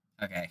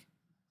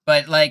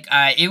 But like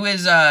it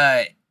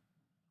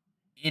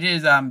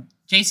is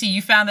JC,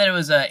 you found that it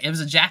was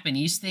a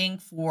Japanese thing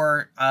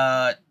for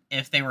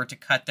if they were to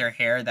cut their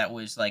hair, that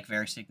was like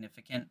very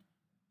significant,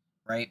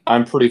 right?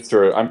 I'm pretty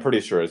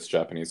sure it's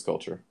Japanese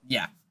culture.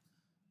 Yeah,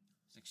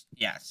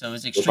 so it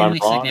was extremely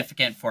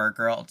significant for a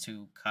girl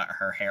to cut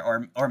her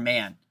hair, or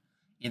man,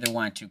 either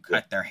one, to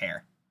cut their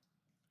hair.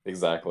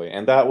 exactly.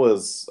 And that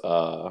was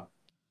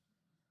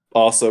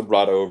also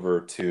brought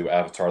over to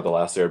Avatar: The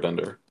Last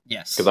Airbender.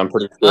 Yes. Because I'm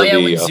pretty sure Oh yeah,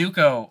 when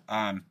Zuko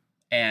and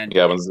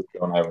when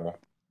Zuko and Iroh.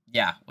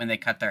 Yeah, when they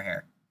cut their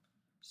hair.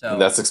 So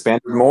And that's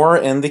expanded more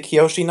in the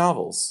Kyoshi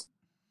novels.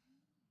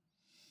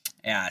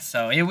 Yeah,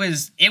 so it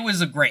was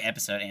a great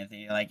episode,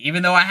 Anthony. Like,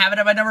 even though I have it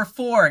at my number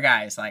 4,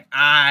 guys, like,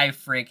 I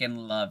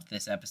freaking loved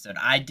this episode.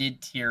 I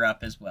did tear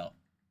up as well.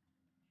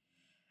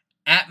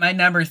 At my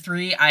number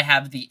 3, I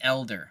have The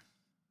Elder.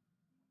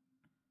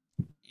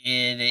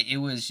 It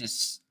was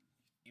just,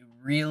 it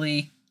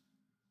really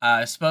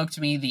spoke to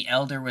me. The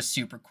Elder was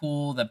super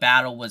cool. The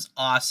battle was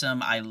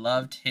awesome. I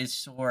loved his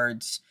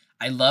swords.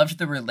 I loved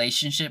the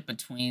relationship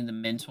between the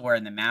mentor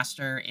and the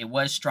master. It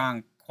was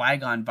strong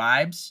Qui-Gon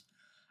vibes.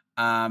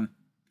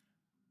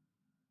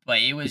 But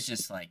it was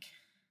just like,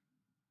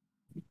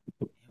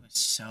 it was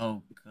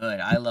so good.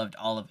 I loved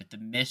all of it. The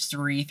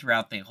mystery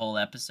throughout the whole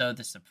episode,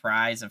 the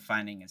surprise of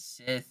finding a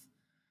Sith.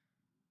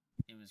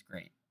 It was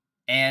great.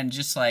 And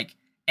just like,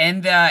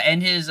 and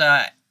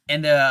the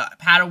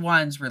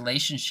Padawan's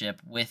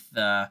relationship with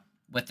the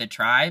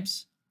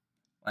tribes,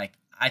 like,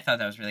 I thought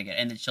that was really good.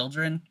 And the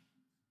children,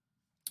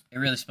 it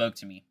really spoke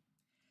to me.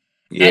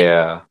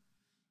 Yeah.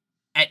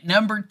 At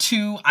number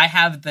 2, I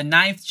have The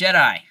Ninth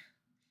Jedi.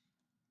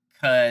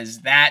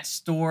 Because that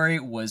story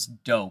was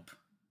dope.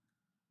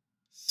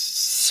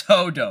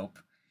 So dope.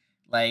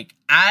 Like,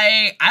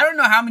 I don't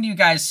know how many of you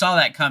guys saw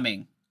that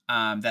coming,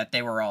 that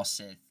they were all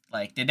Sith.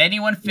 Like, did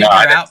anyone figure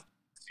out?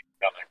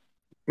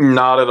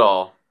 Not at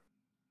all.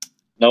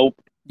 Nope.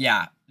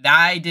 Yeah,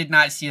 I did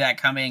not see that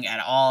coming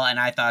at all, and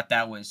I thought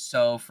that was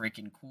so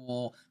freaking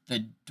cool.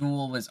 The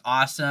duel was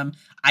awesome.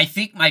 I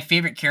think my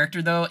favorite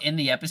character, though, in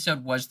the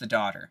episode was the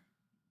daughter.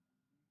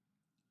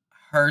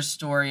 Her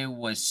story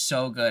was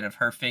so good of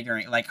her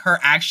figuring, like, her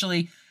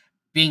actually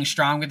being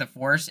strong with the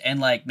Force and,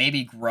 like,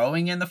 maybe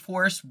growing in the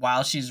Force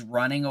while she's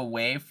running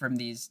away from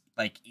these,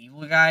 like,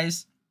 evil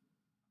guys.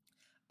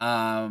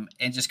 And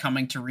just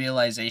coming to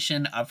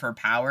realization of her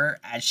power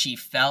as she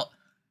felt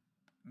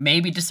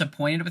maybe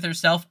disappointed with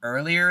herself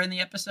earlier in the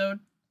episode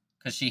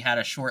because she had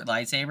a short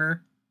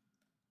lightsaber.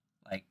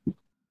 Like,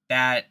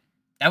 that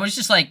was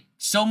just, like,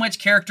 so much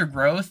character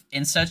growth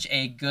in such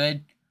a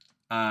good,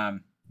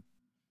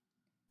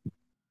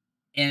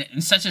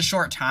 in such a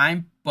short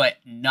time, but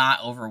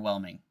not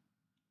overwhelming.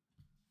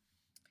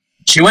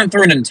 She went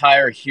through an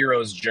entire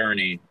hero's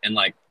journey in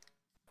like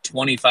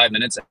 25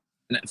 minutes,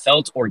 and it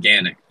felt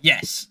organic.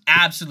 Yes,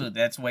 absolutely.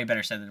 That's way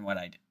better said than what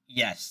I did.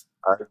 Yes.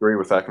 I agree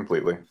with that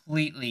completely.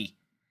 Completely.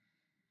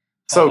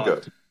 So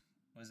good.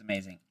 It was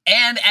amazing.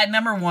 And at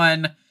number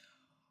 1,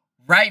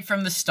 right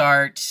from the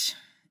start,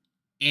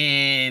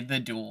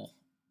 the duel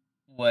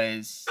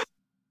was,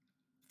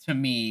 to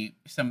me,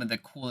 some of the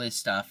coolest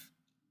stuff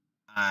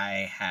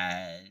I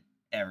had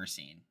ever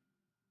seen.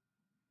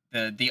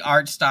 The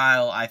art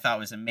style I thought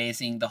was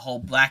amazing. The whole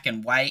black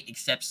and white,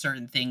 except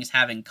certain things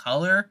having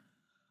color,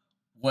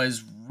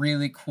 was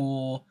really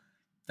cool.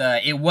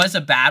 It was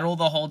a battle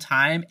the whole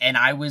time, and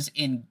I was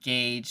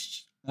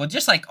engaged. Well,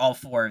 just like all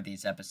 4 of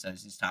these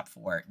episodes, these top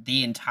 4,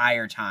 the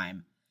entire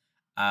time,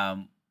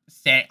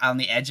 staying on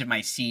the edge of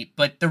my seat.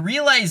 But the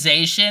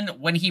realization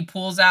when he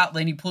pulls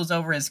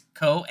over his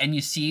coat, and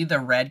you see the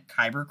red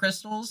kyber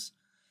crystals,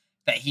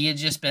 that he had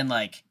just been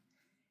like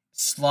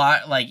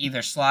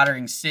either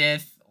slaughtering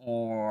Sith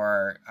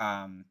or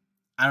I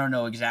don't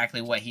know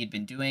exactly what he'd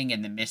been doing,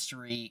 and the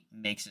mystery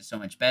makes it so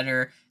much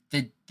better.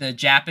 The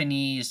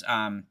Japanese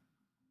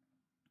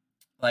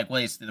like,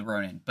 well, it's the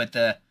Ronin, but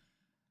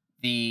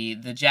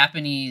the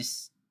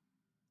Japanese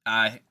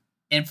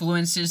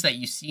influences that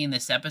you see in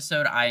this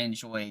episode, I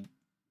enjoyed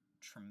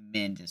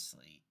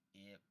tremendously.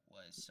 It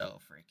was so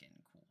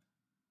freaking cool.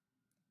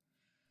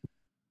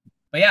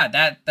 But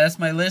yeah, that's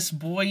my list,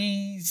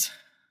 boys.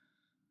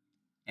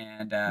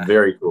 And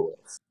very cool.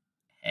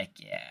 Heck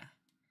yeah.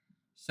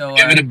 So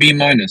give it a B-.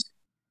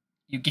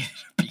 You give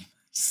it a B-.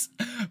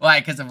 Why?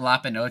 Because of La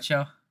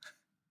Pinocho?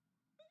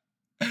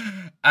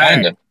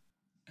 Kinda.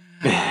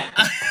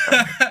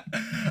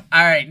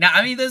 All right. Now,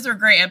 I mean, those are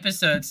great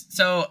episodes.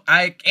 So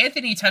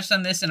Anthony touched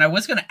on this, and I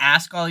was going to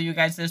ask all you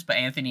guys this, but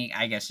Anthony,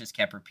 I guess, just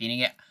kept repeating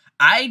it.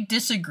 I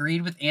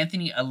disagreed with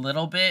Anthony a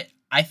little bit.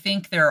 I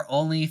think there are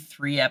only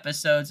 3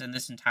 episodes in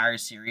this entire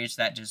series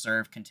that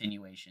deserve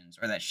continuations,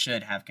 or that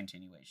should have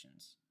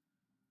continuations.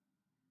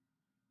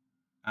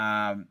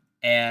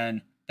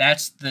 And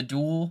that's The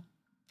Duel,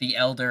 The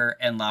Elder,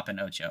 and La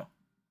Pinocho.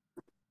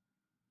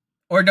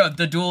 Or no,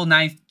 The Duel,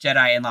 Ninth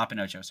Jedi, and La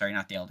Pinocho. Sorry,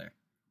 not The Elder.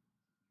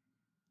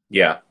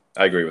 Yeah,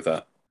 I agree with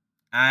that.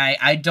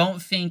 I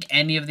don't think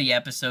any of the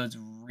episodes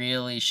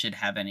really should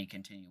have any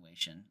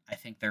continuation. I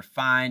think they're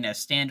fine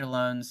as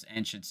standalones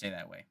and should stay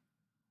that way.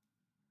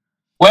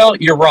 Well,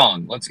 you're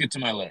wrong. Let's get to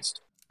my list.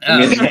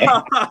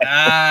 Yeah.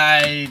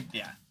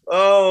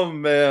 Oh,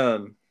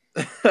 man.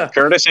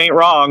 Curtis ain't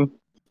wrong.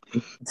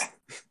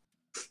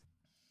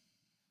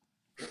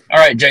 All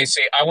right, JC,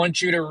 I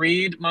want you to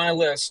read my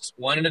list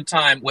one at a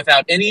time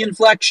without any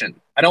inflection.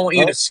 I don't want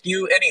you to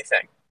skew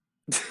anything.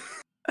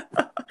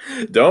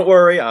 Don't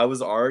worry, I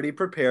was already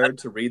prepared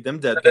to read them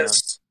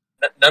deadpan.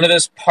 None of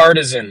this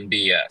partisan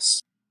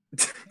BS.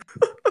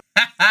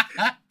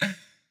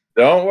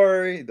 Don't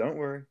worry.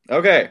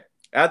 Okay,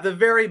 at the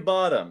very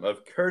bottom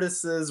of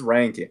Curtis's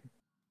ranking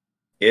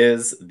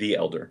is The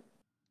Elder.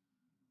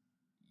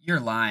 You're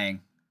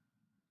lying.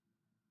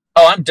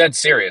 Oh, I'm dead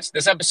serious.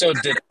 This episode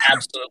did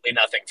absolutely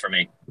nothing for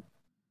me.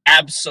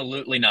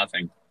 Absolutely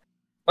nothing.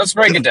 Let's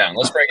break it down.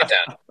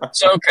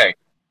 So, okay.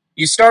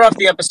 You start off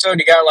the episode,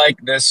 you got like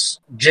this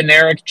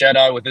generic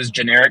Jedi with his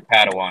generic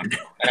Padawan.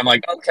 And I'm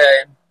like,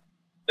 okay,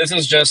 this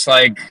is just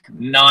like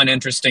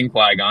non-interesting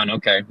Qui-Gon.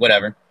 Okay,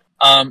 whatever.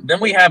 Then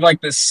we have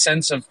like this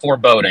sense of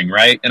foreboding,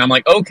 right? And I'm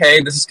like,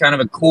 okay, this is kind of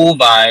a cool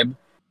vibe.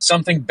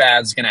 Something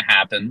bad's going to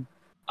happen.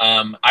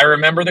 I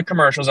remember the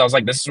commercials. I was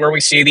like, this is where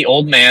we see the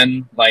old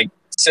man, like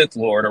Sith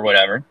Lord or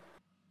whatever.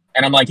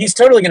 And I'm like, he's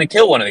totally going to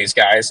kill one of these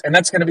guys. And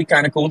that's going to be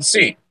kind of cool to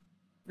see.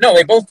 No,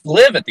 they both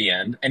live at the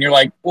end. And you're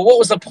like, well, what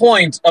was the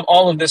point of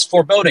all of this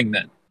foreboding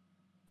then?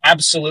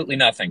 Absolutely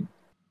nothing.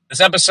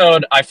 This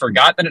episode, I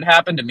forgot that it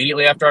happened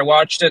immediately after I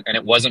watched it, and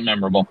it wasn't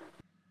memorable.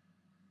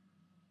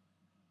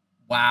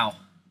 Wow.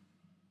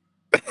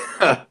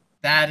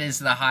 That is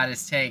the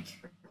hottest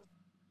take.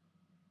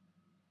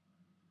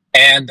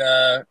 And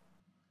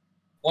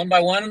one by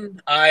one,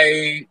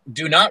 I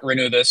do not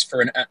renew this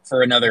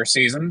for another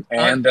season.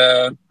 And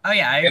oh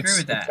yeah, I agree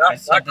with that.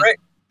 It's not great.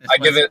 I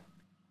give it.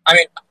 I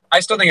mean, I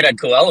still think it had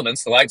cool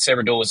elements. The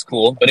lightsaber duel was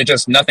cool, but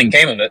nothing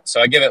came of it.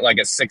 So I give it like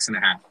a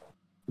 6.5.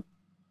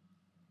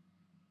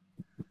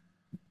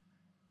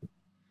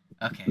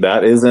 Okay.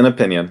 That is an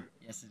opinion.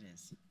 Yes, it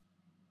is.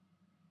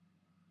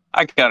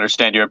 I can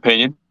understand your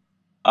opinion.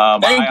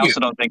 I also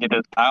don't think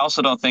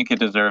it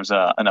deserves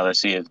another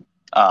season.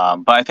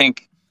 But I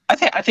think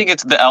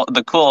it's the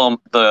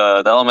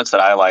elements that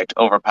I liked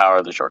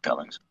overpower the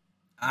shortcomings.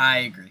 I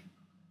agree.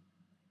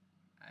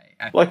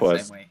 I feel Likewise.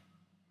 the same way.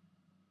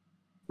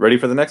 Ready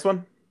for the next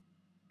one?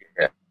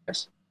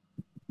 Yes.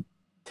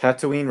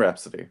 Tatooine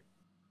Rhapsody.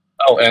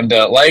 Oh, and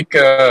like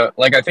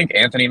I think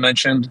Anthony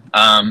mentioned,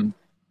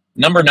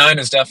 number 9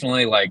 is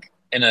definitely like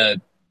in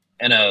a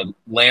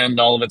land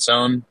all of its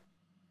own.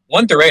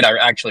 1 through 8 I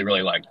actually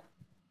really liked.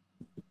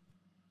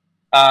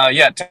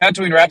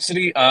 Tatooine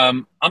Rhapsody.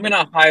 I'm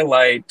gonna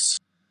highlight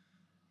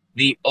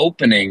the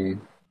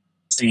opening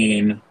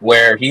scene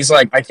where he's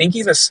like, I think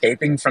he's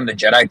escaping from the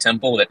Jedi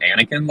Temple that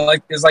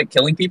Anakin is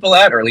killing people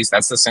at, or at least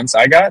that's the sense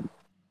I got.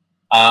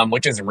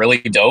 Which is really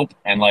dope,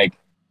 and like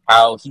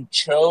how he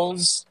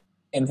chose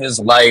in his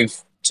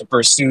life to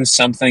pursue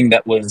something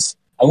that was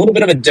a little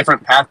bit of a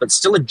different path, but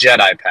still a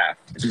Jedi path,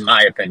 in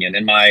my opinion,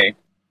 in my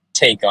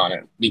take on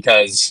it,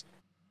 because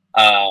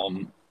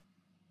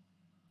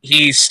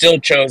he still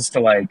chose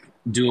to like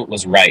do what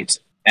was right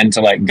and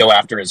to like go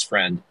after his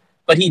friend.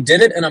 But he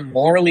did it in a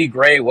morally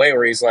gray way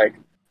where he's like,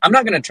 I'm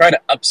not going to try to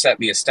upset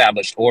the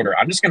established order.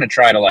 I'm just going to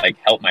try to like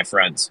help my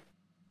friends,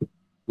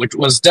 which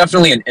was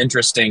definitely an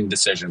interesting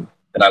decision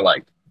that I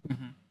liked.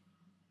 Mm-hmm.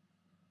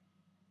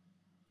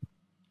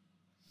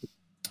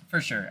 For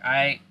sure.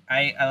 I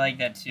like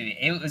that too.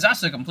 It was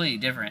also completely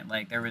different.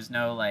 Like there was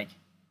no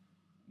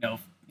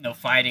no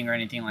fighting or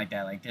anything like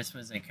that. Like this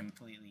was a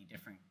completely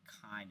different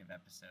kind of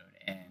episode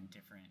and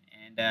different.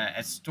 And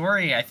a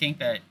story I think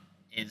that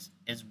is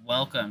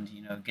welcomed,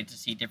 get to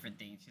see different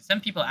things. Some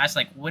people ask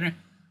like,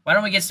 why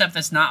don't we get stuff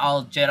that's not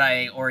all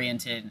Jedi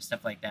oriented and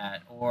stuff like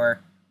that,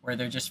 or where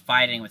they're just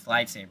fighting with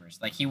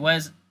lightsabers? Like he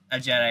was a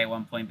Jedi at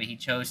one point, but he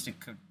chose to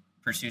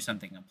pursue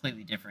something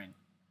completely different.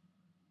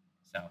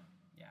 So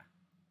yeah,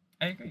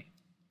 I agree.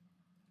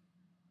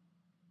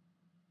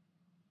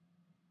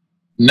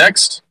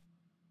 Next.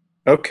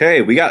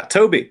 Okay, we got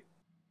Toby.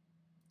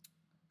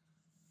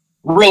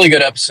 Really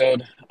good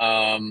episode.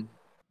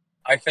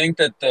 I think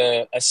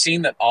that a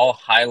scene that I'll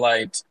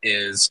highlight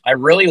is I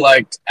really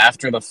liked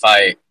after the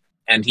fight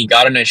and he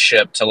got on his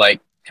ship to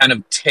like kind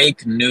of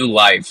take new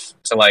life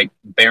to like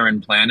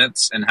barren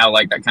planets, and how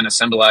like that kind of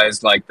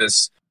symbolized like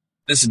this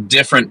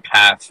different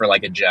path for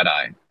like a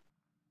Jedi.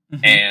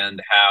 Mm-hmm.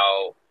 And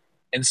how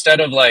instead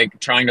of like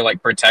trying to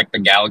like protect the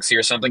galaxy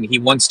or something, he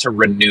wants to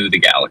renew the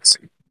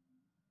galaxy.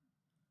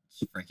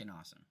 It's freaking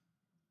awesome.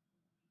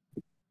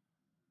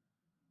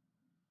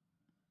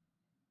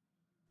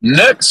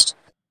 Next,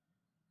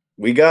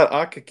 we got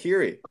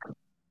Akakiri.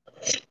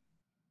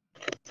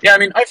 Yeah, I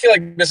mean, I feel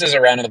like this is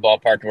around in the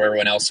ballpark where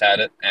everyone else had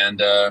it,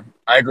 and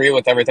I agree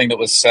with everything that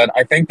was said.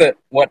 I think that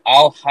what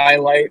I'll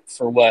highlight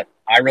for what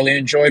I really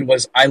enjoyed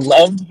was I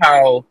loved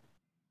how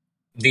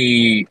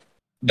the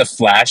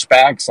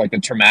flashbacks, like the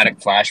traumatic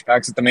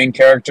flashbacks that the main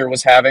character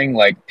was having,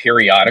 like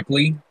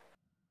periodically,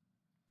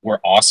 were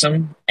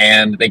awesome,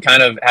 and they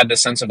kind of had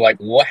this sense of like,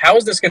 how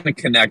is this going to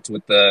connect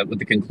with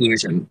the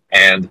conclusion,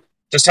 and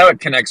just how it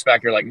connects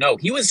back. You're like, no,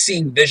 he was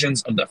seeing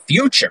visions of the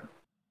future,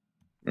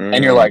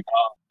 and you're like,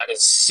 oh, that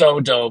is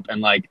so dope.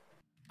 And like,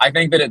 I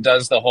think that it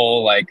does the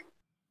whole like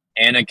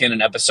Anakin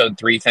in episode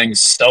 3 thing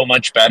so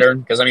much better,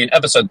 because I mean,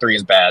 episode 3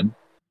 is bad,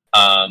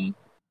 but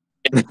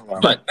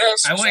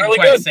this I wouldn't really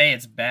quite good. say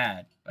it's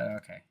bad, but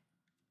okay.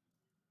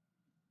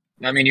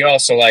 I mean, you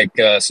also like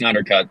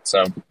Snyder Cut,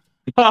 so.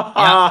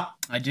 Yeah,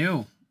 I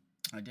do.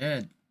 I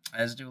did.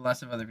 As do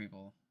lots of other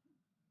people.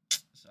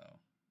 So.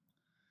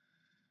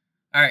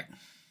 All right.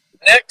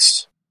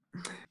 Next.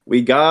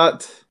 We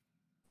got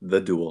The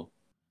Duel.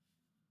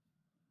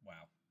 Wow.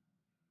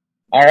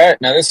 All right.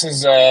 Now, this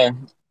is a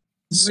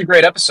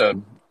great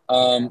episode.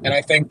 And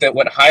I think that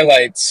what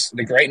highlights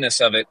the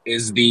greatness of it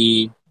is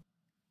the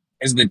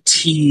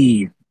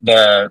tea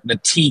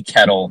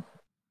kettle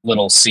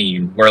little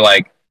scene where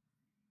like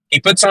he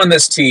puts on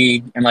this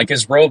tea and like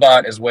his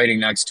robot is waiting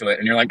next to it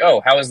and you're like,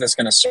 oh, how is this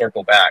going to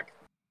circle back?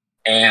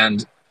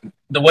 And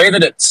the way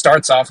that it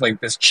starts off like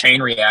this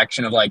chain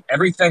reaction of like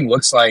everything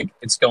looks like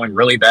it's going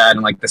really bad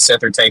and like the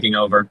Sith are taking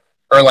over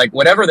or like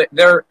whatever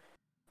they're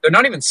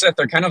not even Sith,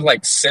 they're kind of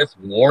like Sith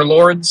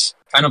warlords,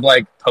 kind of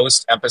like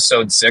post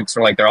episode 6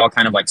 where like they're all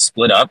kind of like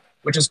split up,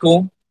 which is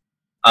cool.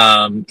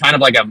 Kind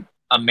of like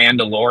a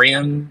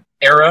Mandalorian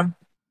era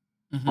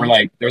where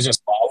like there's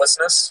just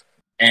lawlessness.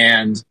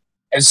 And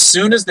as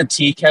soon as the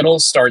tea kettle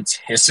starts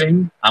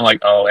hissing, I'm like,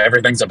 oh,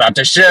 everything's about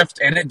to shift.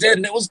 And it did,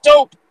 and it was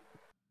dope.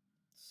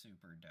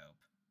 Super dope.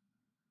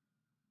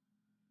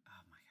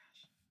 Oh my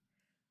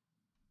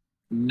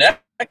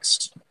gosh.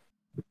 Next.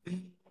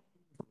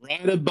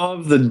 Right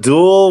above The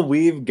Duel,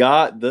 we've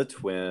got The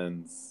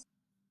Twins.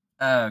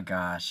 Oh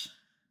gosh.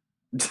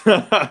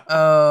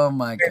 Oh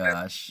my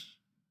gosh.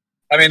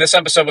 I mean, this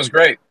episode was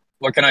great.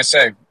 What can I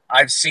say?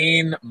 I've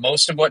seen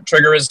most of what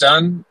Trigger has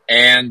done,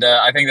 and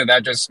I think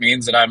that just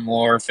means that I'm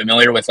more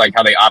familiar with like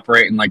how they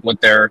operate and like what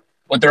their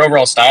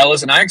overall style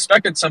is. And I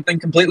expected something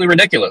completely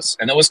ridiculous,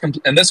 and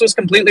this was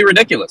completely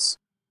ridiculous.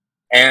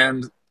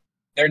 And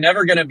they're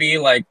never going to be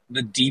like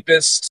the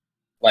deepest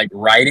like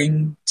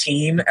writing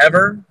team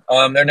ever.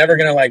 They're never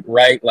going to like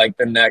write like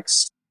the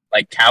next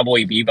like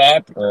Cowboy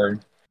Bebop or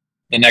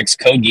the next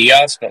Code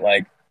Geass, but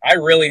like I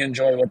really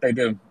enjoy what they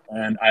do,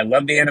 and I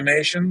love the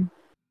animation.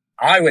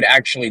 I would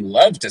actually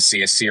love to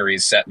see a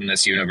series set in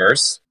this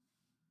universe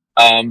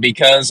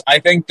because I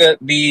think that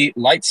the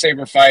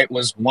lightsaber fight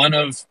was one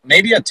of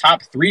maybe a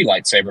top 3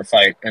 lightsaber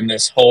fight in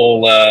this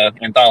whole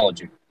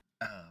anthology.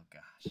 Oh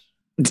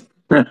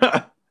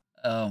gosh.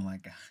 Oh my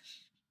gosh.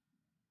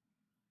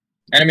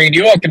 And I mean,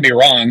 you all can be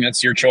wrong.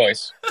 That's your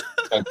choice.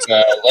 But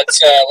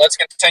let's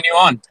continue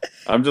on.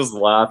 I'm just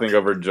laughing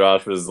over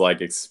Josh's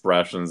like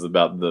expressions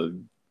about the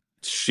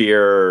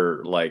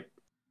sheer like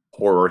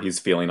horror he's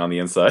feeling on the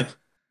inside.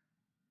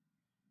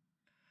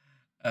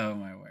 Oh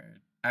my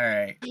word. All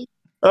right.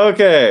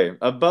 Okay,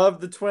 above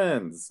The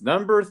Twins,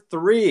 number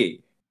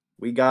 3,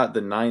 we got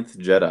The Ninth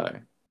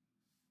Jedi.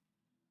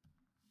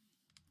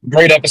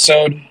 Great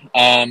episode.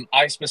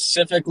 I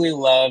specifically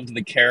loved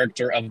the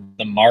character of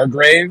the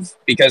Margrave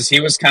because he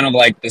was kind of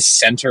like the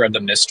center of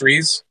the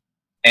mysteries,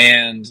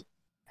 and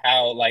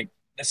how like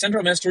the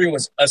central mystery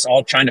was us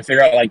all trying to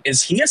figure out like,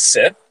 is he a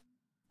Sith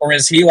or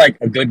is he like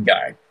a good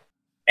guy?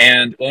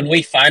 And when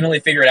we finally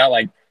figured out,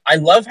 like, I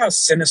love how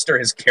sinister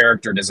his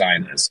character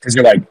design is because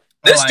you're like,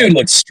 this dude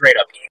looks straight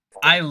up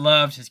evil. I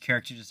loved his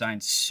character design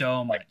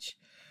so much.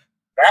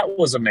 That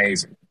was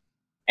amazing.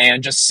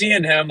 And just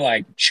seeing him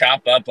like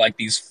chop up like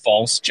these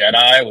false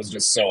Jedi was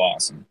just so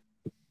awesome.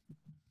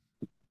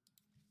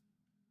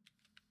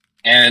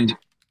 And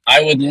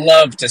I would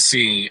love to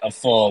see a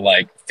full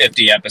like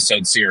 50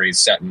 episode series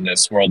set in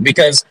this world,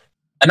 because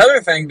another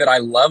thing that I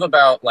love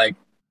about like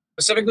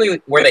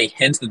specifically where they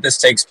hint that this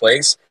takes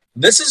place,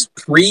 this is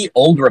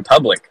pre-Old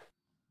Republic.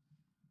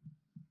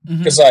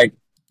 Because like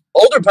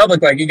Old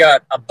Republic, like you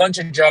got a bunch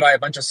of Jedi, a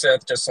bunch of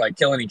Sith just like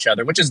killing each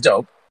other, which is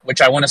dope,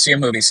 which I want to see a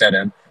movie set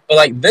in. But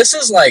like this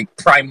is like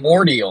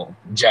primordial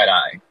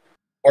Jedi,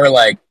 or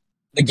like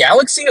the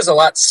galaxy is a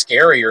lot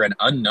scarier and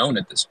unknown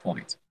at this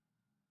point.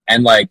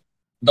 And like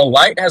the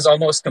light has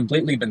almost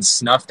completely been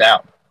snuffed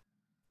out.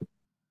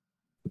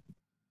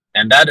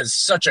 And that is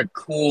such a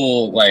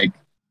cool, like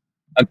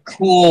a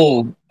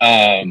cool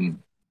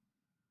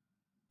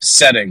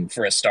setting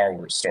for a Star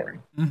Wars story.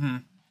 Mm-hmm.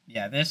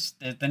 Yeah,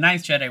 the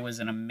Ninth Jedi was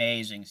an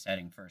amazing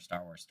setting for a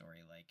Star Wars story.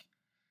 Like,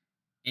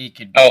 it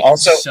could be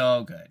also,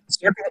 so good.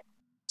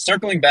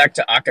 Circling back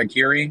to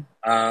Akakiri,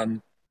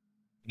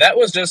 that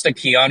was just a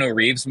Keanu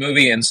Reeves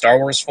movie in Star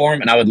Wars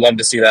form, and I would love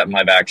to see that in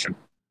live action.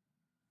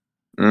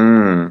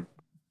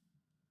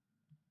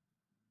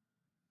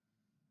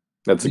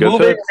 That's a good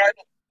pick.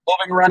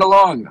 Moving right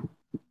along.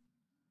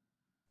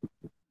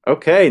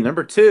 Okay,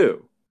 number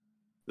 2,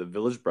 The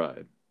Village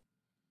Bride.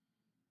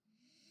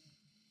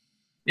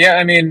 Yeah,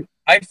 I mean,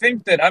 I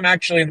think that I'm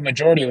actually in the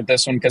majority with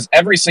this one because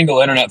every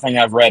single internet thing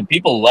I've read,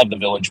 people love The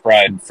Village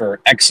Bride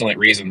for excellent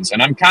reasons,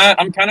 and I'm kind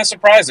of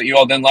surprised that you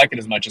all didn't like it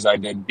as much as I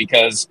did,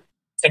 because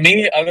to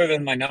me, other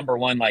than my number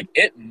 1, like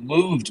it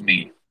moved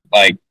me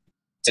like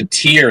to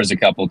tears a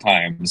couple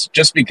times,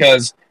 just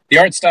because the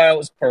art style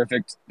is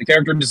perfect, the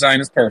character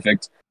design is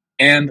perfect,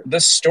 and the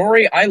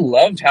story, I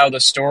loved how the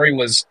story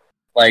was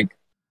like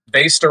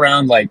based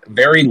around like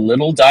very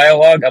little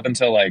dialogue up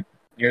until like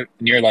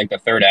near like the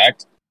third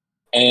act.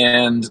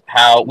 And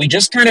how we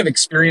just kind of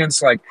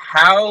experience like,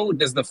 how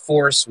does the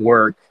Force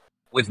work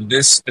with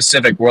this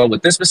specific world,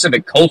 with this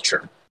specific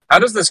culture? how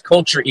does this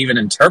culture even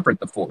interpret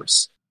the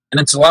Force? And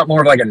it's a lot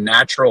more of like a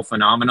natural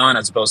phenomenon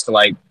as opposed to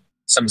like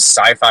some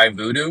sci-fi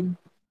voodoo.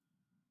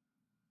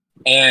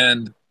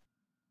 And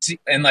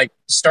like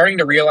starting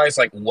to realize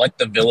like what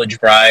the Village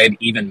Bride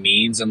even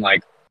means and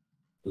like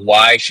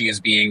why she is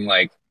being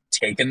like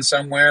taken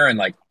somewhere and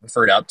like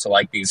referred up to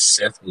like these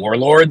Sith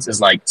warlords is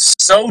like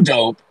so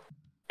dope.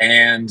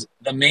 And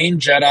the main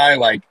Jedi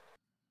like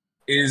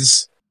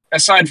is,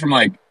 aside from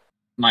like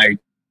my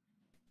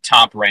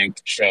top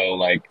ranked show,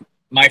 like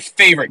my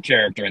favorite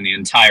character in the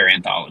entire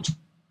anthology.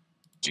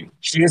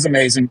 She is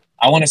amazing.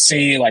 I want to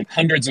see like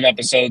hundreds of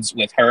episodes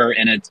with her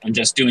in it and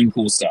just doing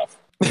cool stuff.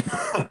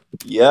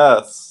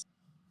 Yes.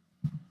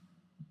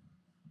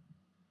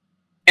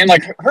 And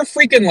like her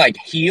freaking like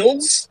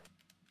heels,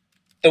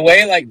 the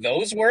way like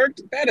those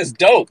worked, that is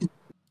dope.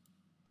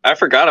 I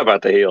forgot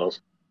about the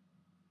heels.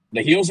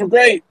 The heels were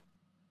great.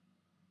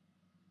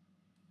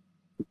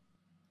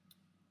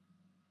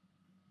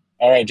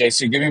 All right,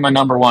 JC, give me my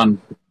number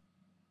one.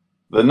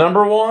 The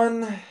number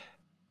one,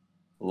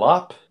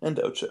 Lop and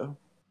Ocho.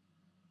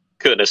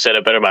 Couldn't have said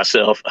it better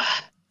myself.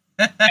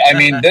 I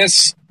mean,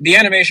 the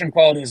animation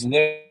quality is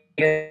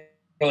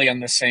literally on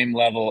the same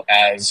level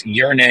as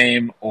Your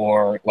Name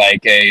or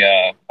like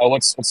a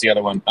what's the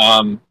other one?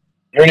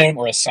 Your Name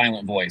or A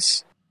Silent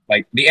Voice.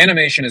 Like the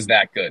animation is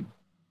that good.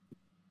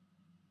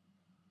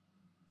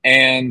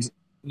 And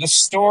the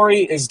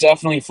story is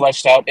definitely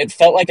fleshed out. It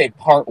felt like a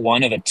part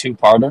one of a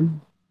two-parter.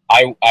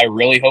 I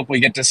really hope we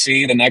get to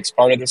see the next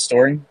part of the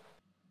story.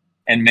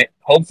 And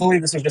hopefully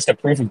this is just a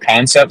proof of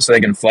concept so they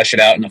can flesh it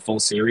out in a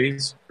full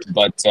series.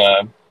 But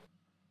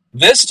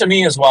this, to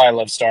me, is why I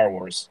love Star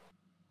Wars.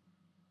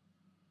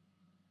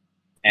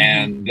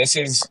 And this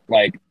is,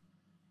 like,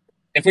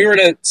 if we were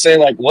to say,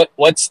 like,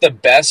 what's the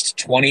best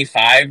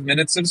 25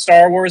 minutes of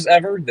Star Wars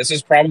ever, this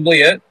is probably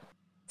it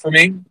for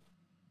me.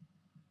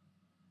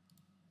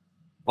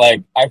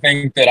 Like, I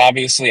think that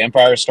obviously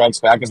Empire Strikes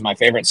Back is my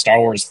favorite Star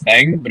Wars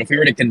thing, but if we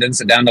were to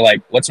condense it down to,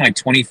 like, what's my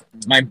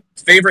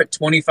favorite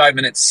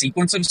 25-minute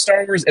sequence of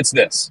Star Wars, it's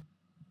this.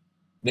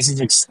 This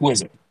is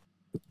exquisite.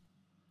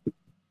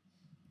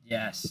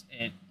 Yes,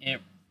 yeah.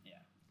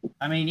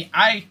 I mean,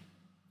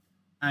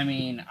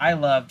 I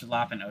loved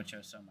Lop and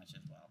Ocho so much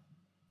as well.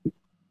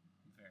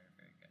 Very,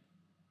 very good.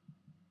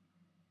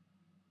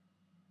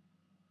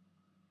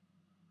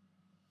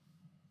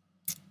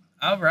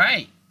 All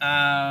right.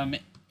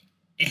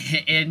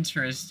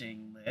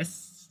 Interesting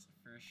list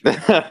for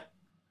sure.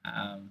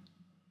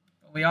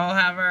 We all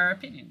have our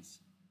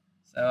opinions.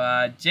 So,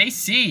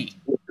 JC.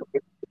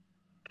 Okay.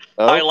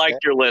 I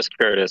liked your list,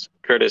 Curtis.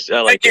 Curtis, I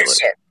liked your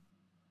list. Sir.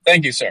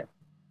 Thank you, sir.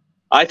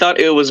 I thought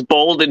it was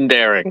bold and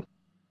daring.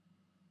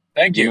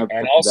 Thank you.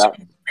 And also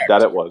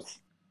that it was.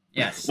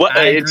 Yes. What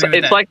it's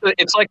like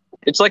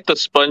the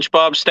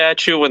SpongeBob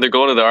statue when they're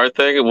going to the art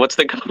thing. What's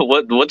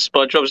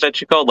SpongeBob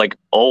statue called? Like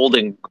bold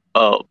and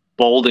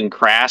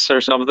crass or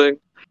something.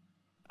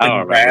 I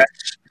don't remember.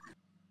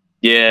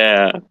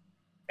 Yeah. And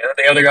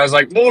the other guy's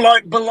like, more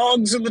like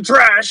belongs in the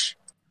trash.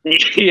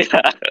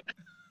 Yeah.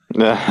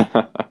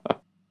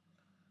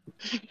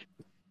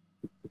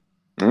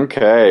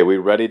 Okay, we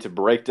ready to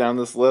break down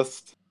this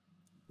list?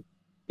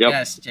 Yep.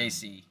 Yes,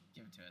 JC,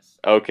 give it to us.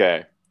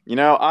 Okay. You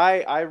know,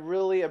 I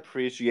really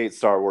appreciate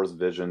Star Wars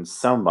Vision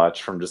so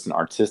much from just an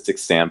artistic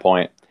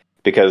standpoint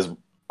because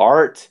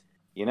art,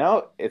 you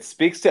know, it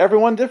speaks to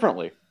everyone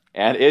differently.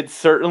 And it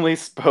certainly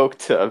spoke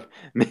to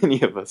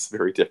many of us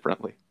very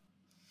differently,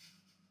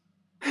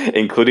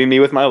 including me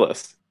with my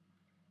list.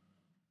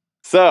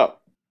 So,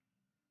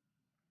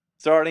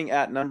 starting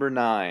at number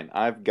 9,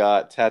 I've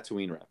got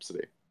Tatooine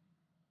Rhapsody.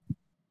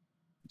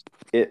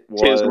 It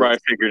was. Here's where I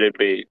figured it'd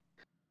be.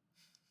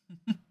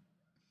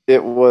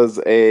 It was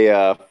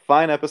a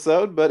fine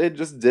episode, but it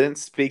just didn't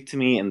speak to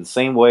me in the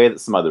same way that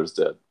some others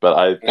did. But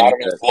I think not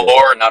enough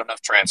lore, not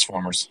enough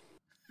Transformers.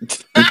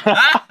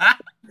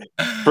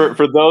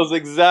 for those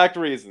exact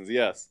reasons,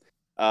 yes.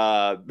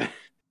 But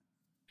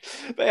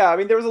yeah, I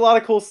mean, there was a lot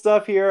of cool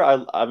stuff here.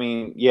 I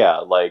mean, yeah,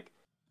 like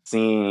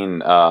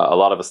seeing a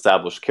lot of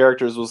established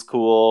characters was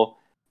cool.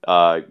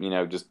 You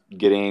know, just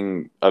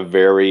getting a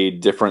very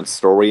different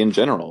story in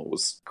general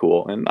was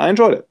cool, and I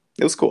enjoyed it.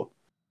 It was cool,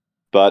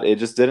 but it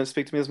just didn't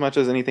speak to me as much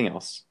as anything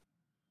else.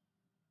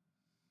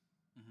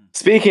 Mm-hmm.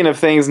 Speaking of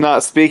things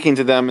not speaking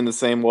to them in the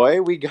same way,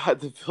 we got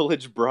The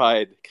Village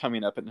Bride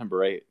coming up at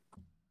number 8.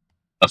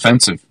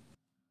 Offensive.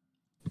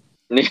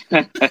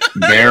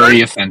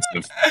 Very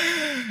offensive.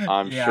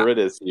 I'm sure it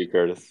is to you,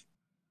 Curtis.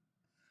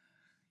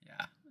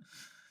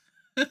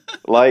 Yeah.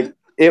 Like,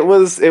 it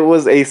was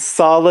a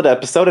solid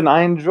episode, and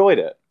I enjoyed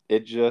it.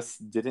 It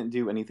just didn't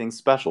do anything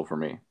special for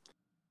me.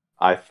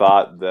 I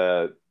thought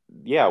that,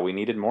 yeah, we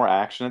needed more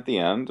action at the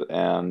end,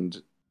 and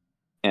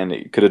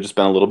it could have just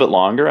been a little bit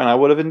longer, and I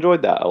would have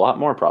enjoyed that a lot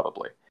more,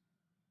 probably.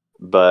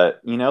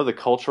 But, you know, the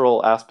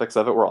cultural aspects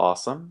of it were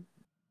awesome,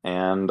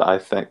 and I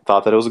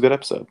thought that it was a good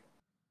episode.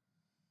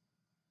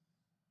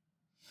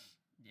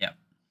 Yeah.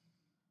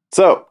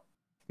 So,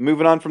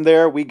 moving on from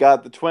there, we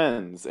got The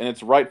Twins in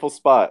its rightful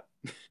spot,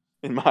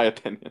 in my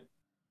opinion.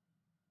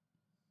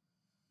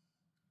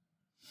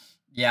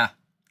 Yeah.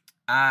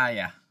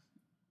 Yeah.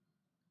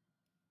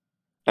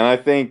 And I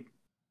think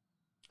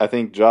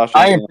Josh.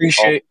 I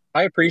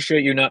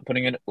appreciate you not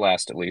putting it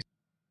last at least.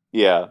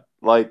 Yeah,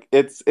 like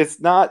it's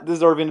not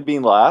deserving of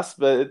being last,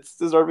 but it's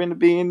deserving of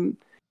being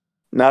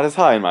not as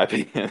high in my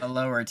opinion. A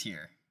lower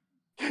tier.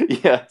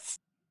 Yes,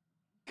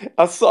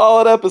 a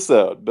solid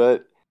episode,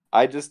 but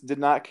I just did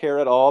not care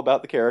at all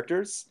about the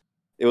characters.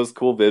 It was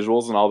cool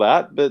visuals and all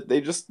that, but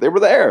they were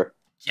there.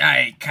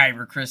 Giant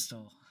Kyber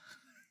crystal.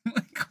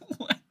 Like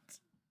what?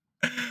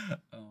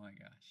 Oh my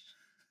gosh.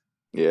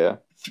 Yeah,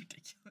 It's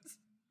ridiculous.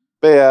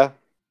 but yeah,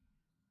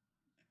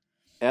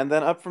 and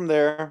then up from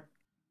there,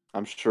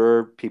 I'm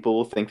sure people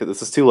will think that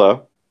this is too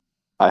low.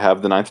 I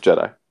have the Ninth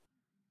Jedi.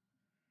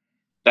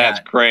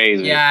 That's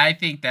crazy. Yeah, I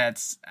think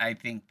that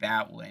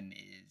one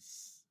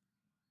is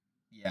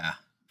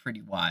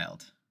pretty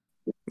wild.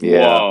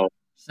 Yeah. Whoa.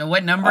 So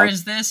what number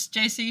is this,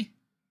 JC?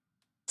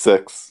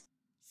 6.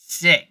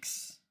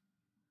 6.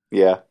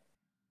 Yeah.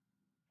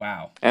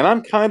 Wow. And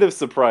I'm kind of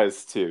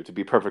surprised too, to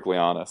be perfectly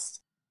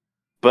honest.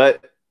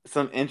 But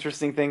some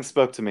interesting things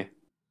spoke to me.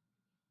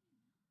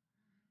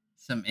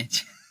 And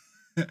this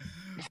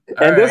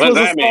What was does a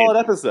that mean? solid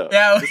episode.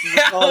 Yeah, This is a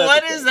solid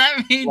what episode. does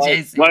that mean, Like,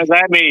 JC? What does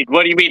that mean?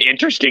 What do you mean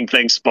interesting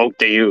things spoke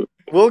to you?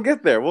 We'll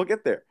get there.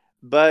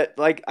 But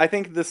like, I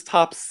think this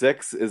top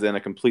 6 is in a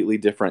completely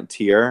different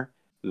tier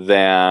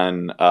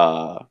than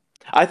I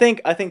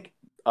think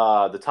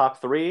the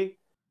top 3,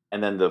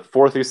 and then the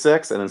 4 through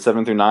 6, and then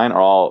 7 through 9 are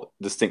all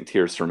distinct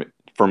tiers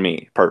for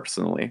me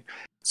personally.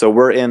 So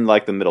we're in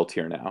like the middle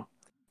tier now,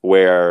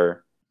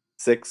 where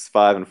 6,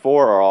 5, and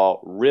 4 are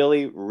all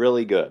really,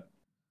 really good,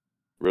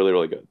 really,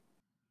 really good,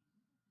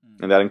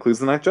 and that includes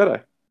the Ninth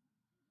Jedi.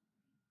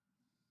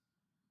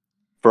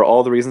 For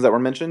all the reasons that were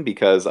mentioned,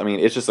 because I mean,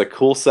 it's just a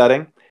cool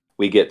setting.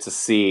 We get to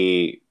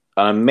see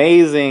an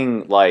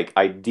amazing like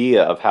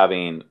idea of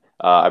having,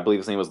 I believe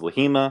his name was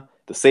Lahima,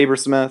 the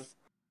Sabersmith,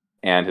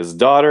 and his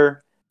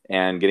daughter,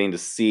 and getting to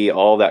see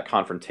all that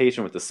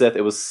confrontation with the Sith.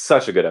 It was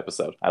such a good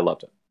episode. I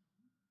loved it.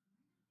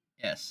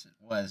 Yes, it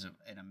was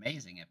an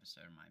amazing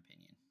episode, in my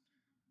opinion.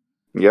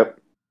 Yep.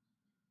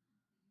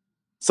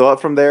 So up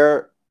from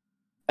there,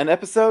 an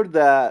episode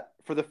that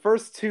for the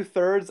first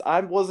 2/3,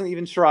 I wasn't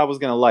even sure I was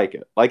going to like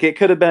it. Like, it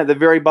could have been at the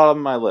very bottom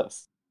of my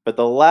list. But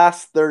the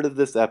last third of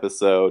this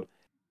episode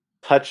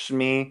touched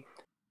me,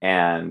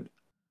 and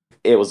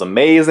it was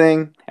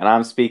amazing. And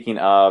I'm speaking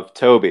of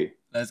Toby.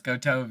 Let's go,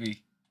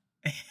 Toby.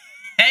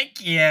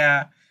 Heck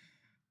yeah.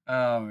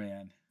 Oh,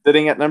 man.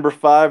 Sitting at number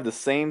 5, the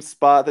same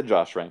spot that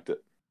Josh ranked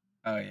it.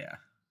 Oh, yeah.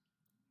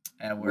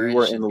 We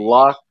were in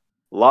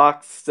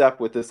lockstep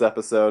with this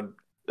episode.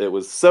 It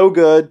was so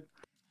good.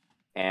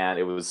 And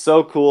it was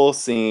so cool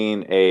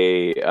seeing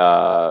a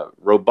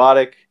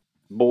robotic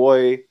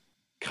boy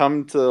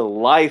come to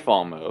life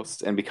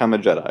almost and become a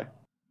Jedi.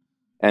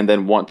 And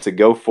then want to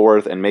go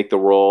forth and make the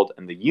world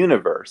and the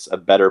universe a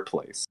better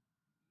place.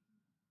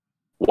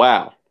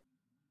 Wow.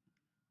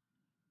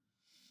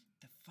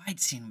 The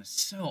fight scene was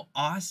so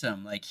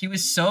awesome. Like, he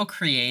was so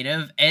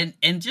creative. And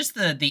just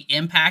the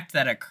impact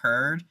that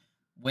occurred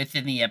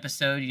within the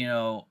episode, you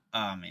know,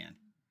 oh, man.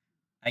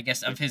 I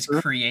guess of his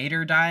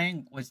creator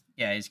dying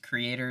his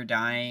creator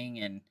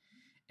dying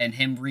and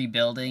him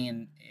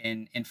rebuilding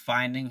and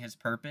finding his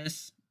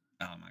purpose.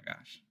 Oh my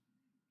gosh.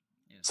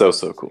 So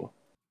cool.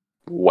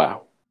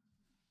 Wow.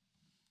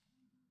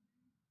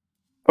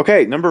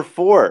 Okay, number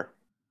 4.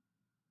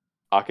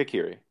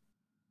 Akakiri.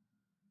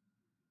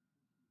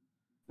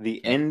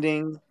 The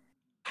ending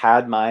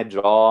had my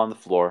jaw on the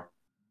floor.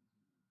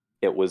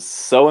 It was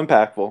so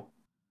impactful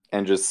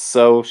and just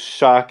so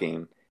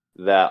shocking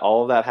that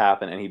all of that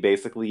happened, and he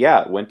basically,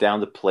 went down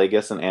the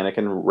Plagueis and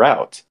Anakin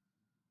route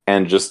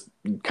and just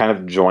kind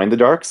of joined the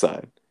dark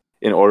side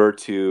in order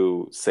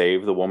to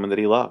save the woman that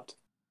he loved.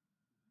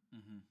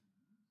 Mm-hmm.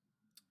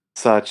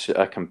 Such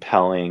a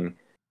compelling,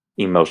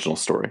 emotional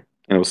story,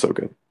 and it was so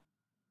good.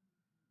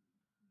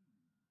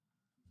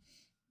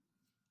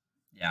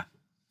 Yeah.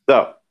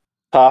 So,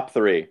 top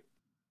 3.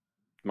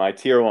 My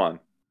tier 1.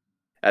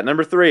 At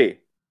number 3,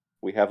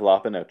 we have La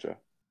Pinocha.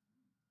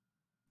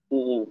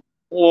 Oh.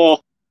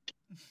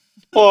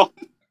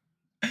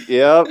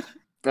 Yep,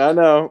 I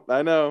know.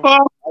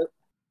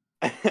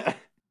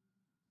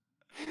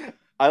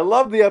 I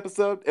loved the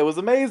episode. It was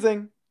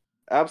amazing,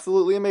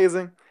 absolutely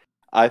amazing.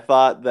 I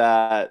thought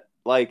that,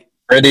 like,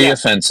 pretty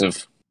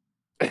offensive.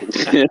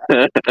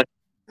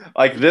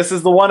 Like, this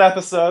is the one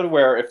episode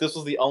where if this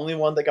was the only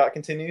one that got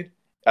continued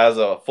as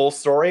a full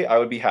story, I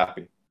would be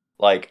happy.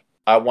 Like,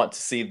 I want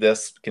to see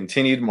this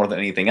continued more than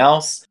anything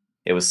else.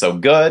 It was so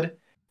good.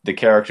 The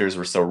characters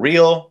were so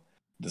real.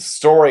 The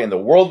story and the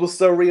world was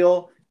so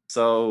real,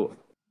 so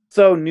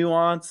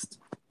nuanced.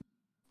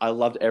 I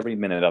loved every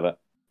minute of it.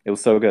 It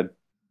was so good.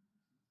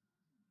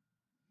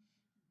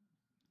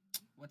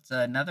 What's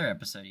another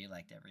episode you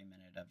liked every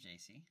minute of,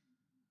 JC?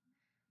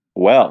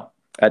 Well,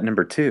 at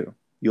number 2,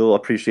 you'll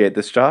appreciate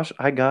this, Josh.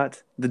 I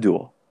got The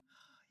Duel.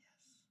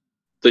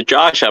 The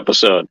Josh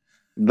episode.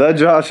 The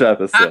Josh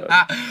episode.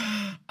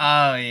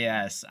 Oh,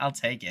 yes. I'll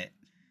take it.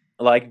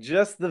 Like,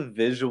 just the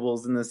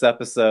visuals in this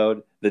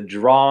episode, the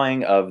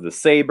drawing of the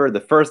saber, the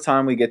first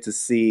time we get to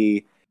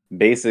see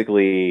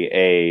basically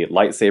a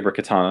lightsaber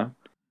katana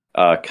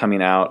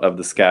coming out of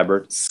the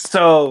scabbard.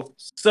 So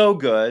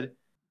good.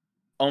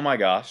 Oh my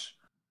gosh.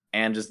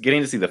 And just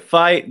getting to see the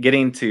fight,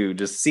 getting to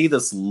just see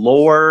this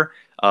lore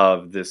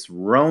of this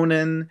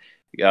Ronin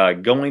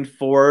going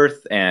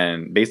forth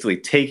and basically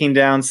taking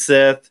down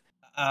Sith.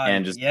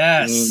 And just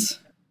being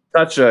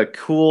such a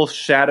cool,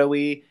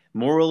 shadowy,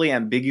 morally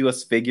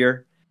ambiguous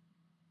figure.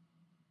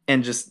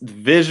 And just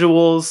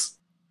visuals,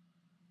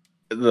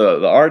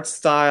 the art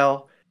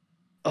style.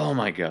 Oh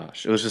my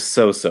gosh. It was just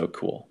so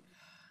cool.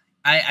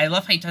 I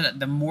love how you talk about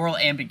the moral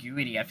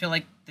ambiguity. I feel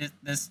like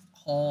this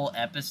whole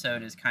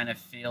episode is kind of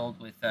filled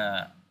with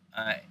not,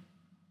 I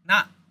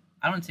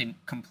don't say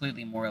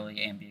completely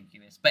morally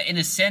ambiguous, but in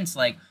a sense,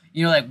 like,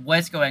 you know, like,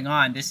 what's going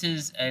on. This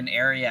is an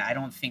area I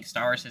don't think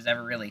Star Wars has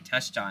ever really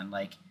touched on,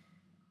 like,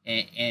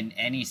 in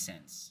any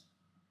sense.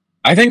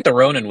 I think the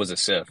Ronin was a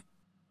Sith.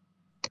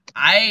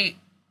 I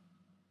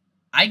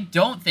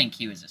don't think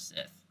he was a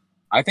Sith.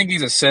 I think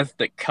he's a Sith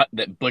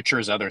that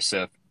butchers other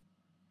Sith.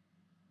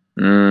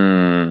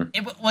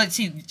 Well,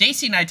 see,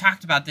 JC and I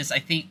talked about this, I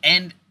think,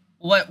 and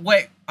what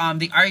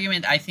the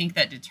argument I think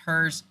that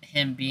deters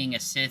him being a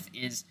Sith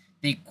is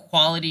the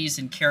qualities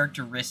and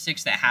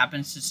characteristics that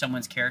happens to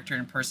someone's character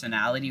and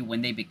personality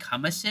when they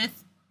become a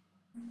Sith.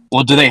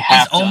 Well, do they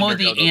have to almost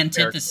the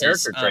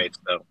antithesis of traits,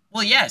 though?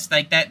 Well, yes,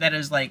 like that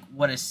is like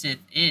what a Sith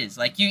is.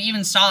 Like, you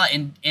even saw it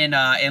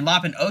in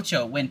Lupin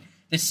Ocho when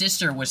the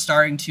sister was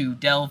starting to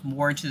delve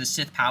more into the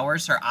Sith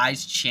powers, her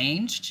eyes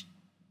changed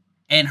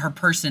and her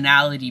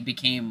personality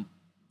became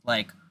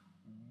like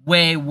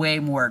way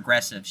more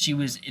aggressive. She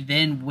was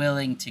then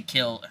willing to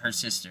kill her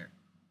sister.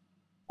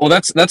 Well,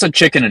 that's a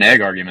chicken and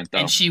egg argument, though.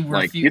 And she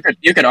like, you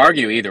could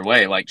argue either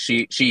way. Like,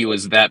 she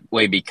was that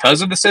way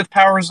because of the Sith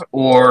powers,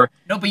 or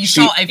no, but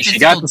saw a physical she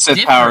got the Sith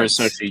difference. Powers,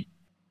 so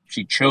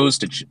she chose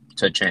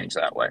to change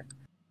that way.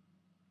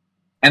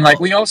 And like,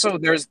 we also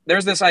there's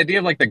this idea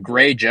of like the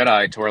gray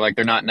Jedi, to where like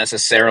they're not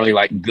necessarily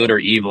like good or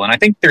evil. And I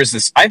think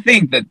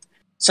that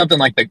something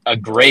like a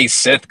gray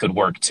Sith could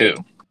work too.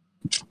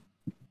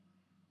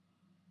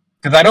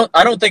 Because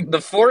I don't think the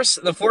Force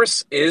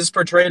is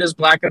portrayed as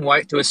black and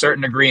white to a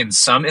certain degree in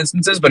some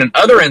instances, but in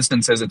other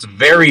instances it's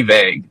very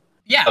vague.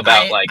 Yeah,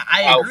 about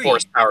I how agree.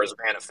 Force powers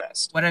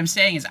manifest. What I'm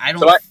saying is, I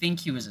don't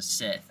think he was a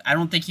Sith. I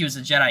don't think he was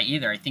a Jedi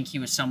either. I think he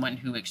was someone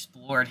who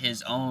explored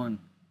his own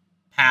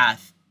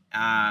path.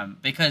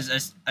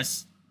 Because a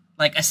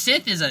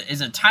Sith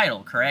is a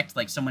title, correct?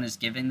 Like, someone is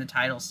given the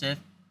title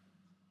Sith,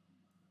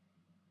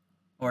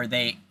 or are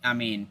they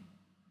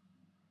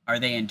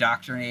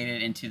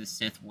indoctrinated into the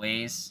Sith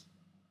ways?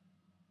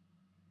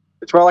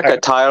 It's more like a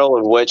title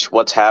in which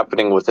what's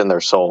happening within their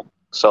soul.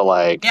 So,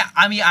 like,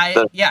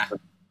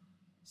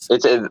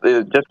 It's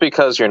just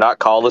because you're not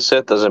called a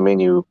Sith doesn't mean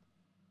you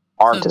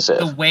aren't a Sith.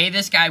 The way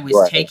this guy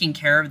was taking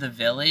care of the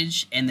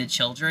village and the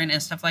children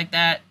and stuff like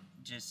that,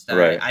 just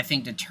I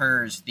think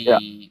deters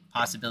the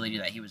possibility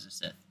that he was a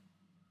Sith.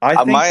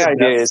 My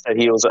idea is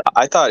that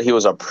I thought he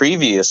was a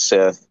previous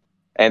Sith,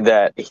 and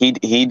that he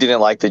didn't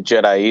like the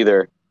Jedi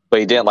either, but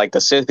he didn't like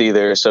the Sith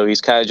either. So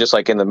he's kind of just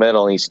like in the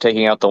middle, and he's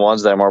taking out the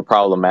ones that are more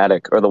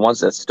problematic, or the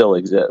ones that still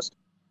exist.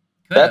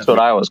 That's what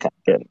I was kind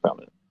of getting from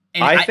it.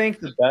 I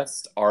think the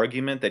best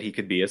argument that he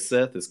could be a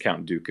Sith is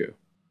Count Dooku.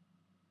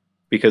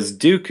 Because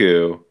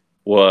Dooku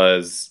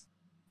was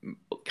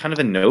kind of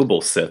a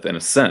noble Sith in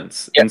a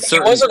sense. Yeah, he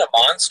wasn't a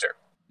monster.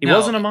 He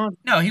wasn't a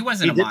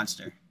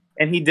monster.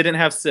 And he didn't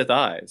have Sith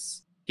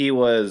eyes. He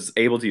was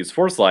able to use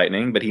Force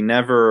lightning, but he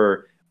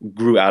never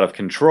grew out of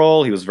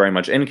control. He was very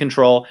much in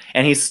control.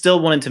 And he still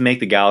wanted to make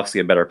the galaxy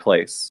a better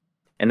place.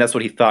 And that's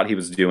what he thought he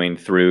was doing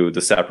through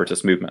the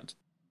Separatist movement.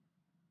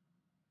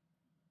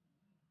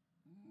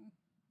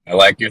 I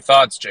like your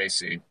thoughts,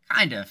 JC.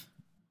 Kind of.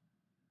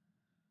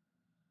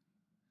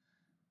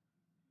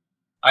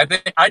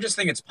 I just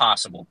think it's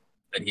possible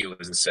that he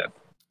was a Sith.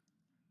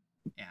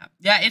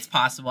 Yeah, it's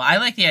possible. I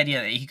like the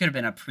idea that he could have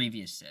been a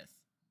previous Sith.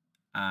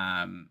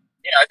 I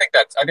think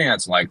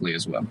that's likely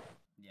as well.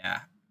 Yeah.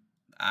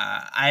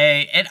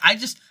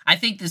 I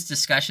think this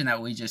discussion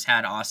that we just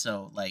had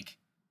also, like,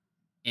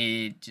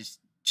 it just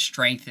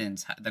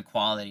strengthens the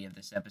quality of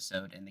this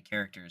episode and the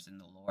characters and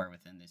the lore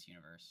within this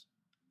universe.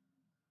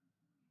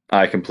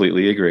 I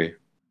completely agree.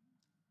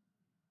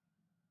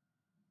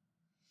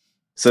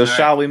 So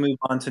shall we move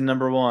on to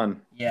number 1?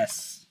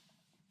 Yes.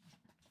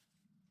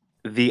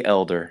 The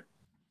Elder.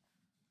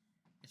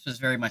 This was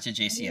very much a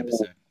JC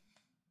episode.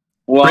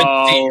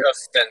 Pretty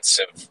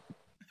offensive.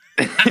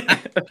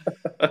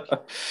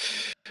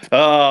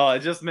 Oh, it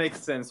just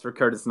makes sense for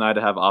Curtis and I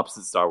to have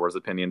opposite Star Wars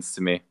opinions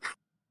to me.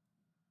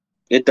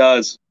 It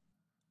does.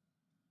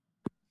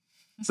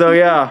 So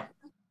yeah,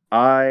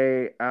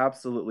 I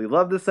absolutely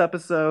love this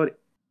episode.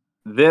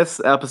 This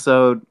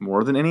episode,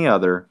 more than any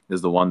other,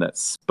 is the one that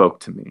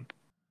spoke to me.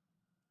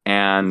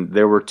 And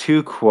there were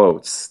 2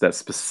 quotes that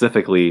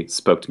specifically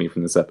spoke to me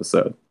from this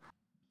episode.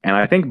 And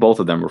I think both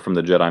of them were from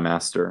the Jedi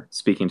Master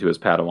speaking to his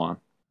Padawan.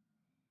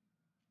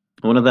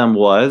 One of them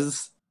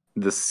was,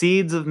 the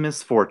seeds of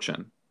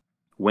misfortune,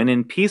 when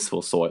in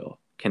peaceful soil,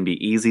 can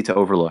be easy to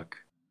overlook.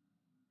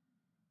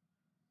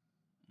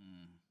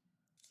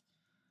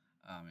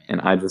 Oh, man.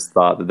 And I just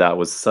thought that that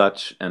was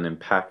such an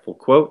impactful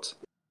quote.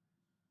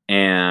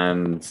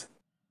 And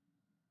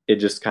it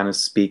just kind of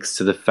speaks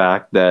to the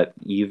fact that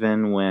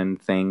even when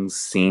things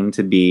seem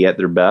to be at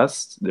their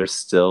best, there's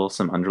still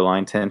some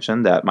underlying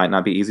tension that might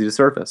not be easy to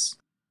surface.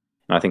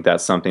 And I think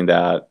that's something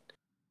that,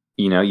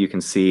 you can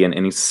see in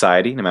any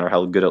society, no matter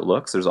how good it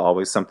looks, there's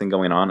always something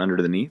going on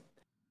underneath.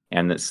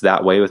 And it's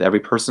that way with every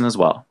person as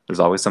well. There's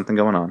always something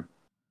going on.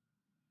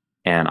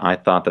 And I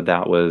thought that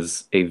that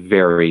was a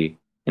very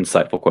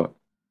insightful quote.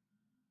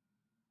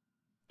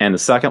 And the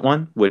second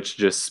one, which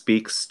just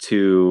speaks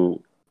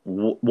to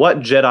what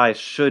Jedi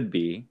should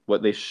be,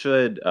 what they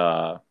should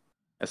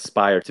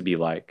aspire to be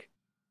like,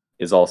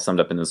 is all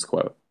summed up in this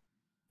quote.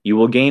 You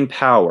will gain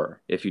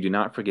power if you do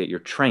not forget your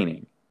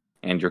training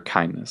and your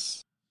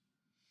kindness.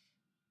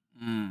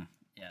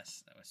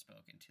 Yes, that was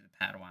spoken to the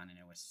Padawan, and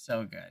it was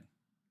so good.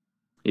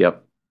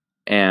 Yep.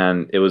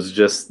 And it was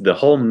just the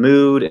whole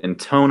mood and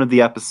tone of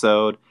the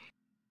episode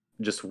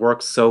just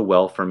worked so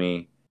well for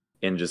me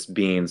in just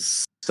being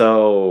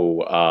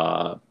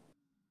so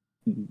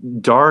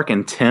dark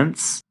and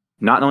tense,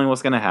 not knowing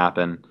what's going to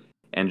happen.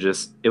 And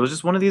just, it was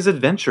just one of these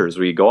adventures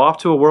where you go off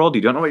to a world,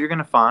 you don't know what you're going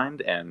to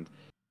find, and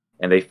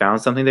they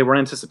found something they weren't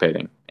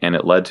anticipating. And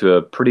it led to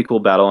a pretty cool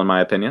battle, in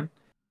my opinion.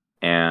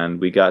 And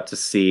we got to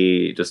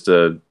see just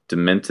a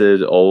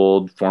demented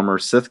old former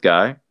Sith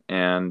guy,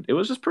 and it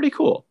was just pretty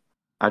cool.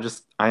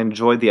 I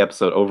enjoyed the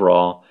episode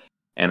overall,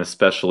 and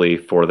especially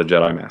for the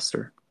Jedi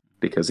Master,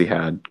 because he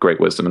had great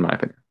wisdom, in my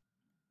opinion.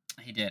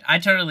 He did. I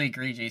totally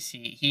agree,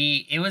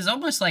 JC. It was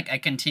almost like a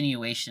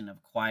continuation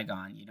of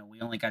Qui-Gon.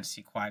 We only got to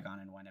see Qui-Gon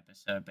in one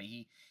episode, but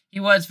he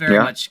was very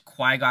much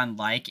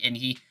Qui-Gon-like, and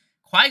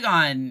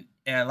Qui-Gon,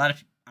 a lot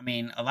of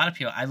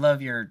people, I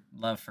love your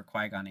love for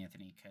Qui-Gon,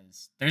 Anthony,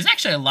 because there's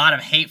actually a lot of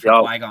hate for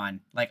Qui-Gon,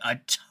 like a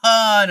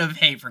ton of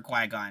hate for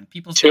Qui-Gon.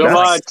 People say too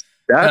much.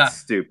 That's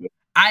stupid.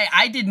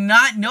 I did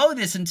not know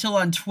this until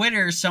on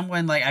Twitter,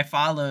 someone like I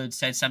followed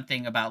said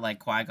something about like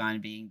Qui-Gon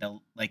being the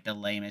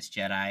lamest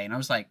Jedi, and I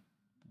was like,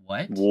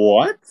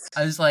 what?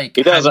 I was like,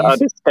 he doesn't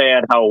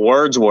understand how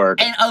words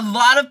work. And a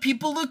lot of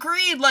people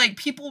agreed. Like,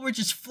 people were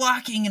just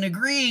flocking and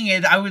agreeing.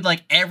 And I would,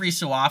 like, every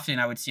so often,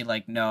 I would see,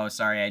 like, no,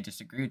 sorry, I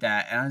disagree with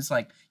that. And I was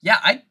like, yeah,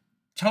 I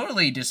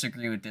totally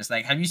disagree with this.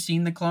 Like, have you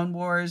seen the Clone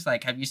Wars?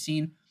 Like, have you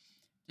seen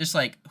just,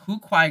 like, who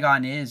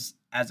Qui-Gon is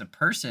as a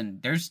person?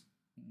 There's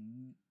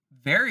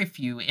very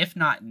few, if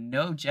not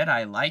no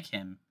Jedi like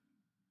him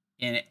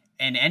in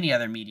any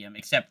other medium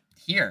except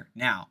here,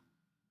 now.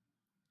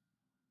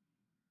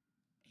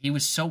 He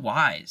was so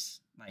wise.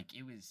 Like,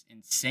 it was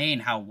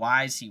insane how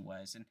wise he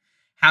was, and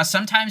how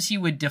sometimes he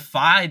would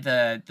defy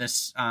the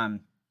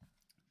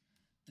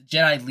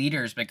Jedi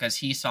leaders because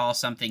he saw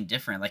something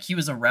different. Like, he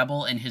was a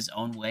rebel in his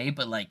own way,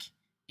 but like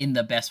in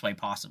the best way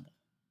possible.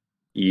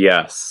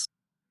 Yes.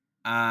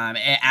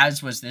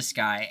 As was this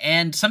guy.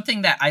 And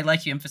something that I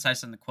like you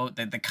emphasized on the quote,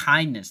 that the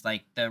kindness,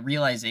 like the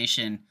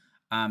realization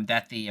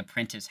that the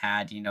apprentice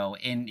had,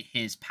 in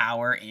his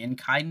power and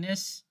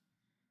kindness.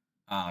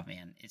 Oh,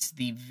 man, it's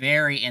the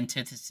very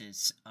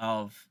antithesis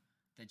of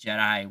the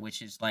Jedi,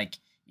 which is like,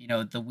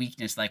 the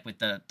weakness, like with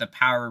the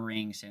power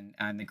rings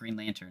and the Green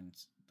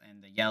Lanterns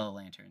and the Yellow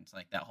Lanterns,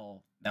 like that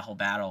whole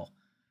battle.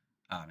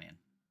 Oh, man.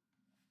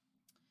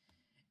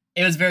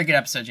 It was a very good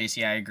episode,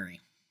 JC. I agree.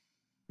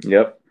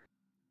 Yep.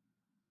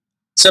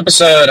 This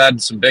episode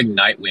had some big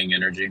Nightwing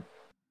energy.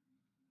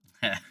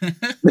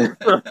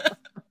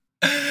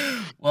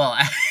 Well,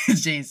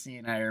 JC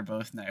and I are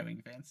both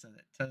Nightwing fans, so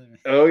that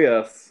totally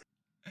yes.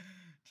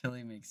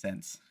 Totally makes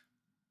sense.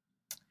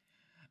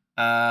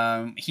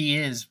 He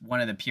is one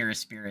of the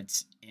purest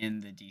spirits in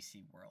the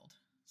DC world.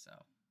 So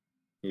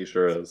he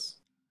sure is.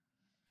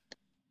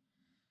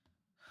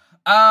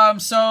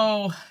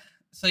 So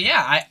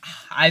yeah,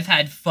 I've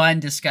had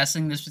fun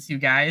discussing this with you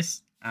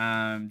guys.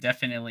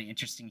 Definitely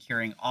interesting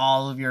hearing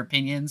all of your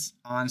opinions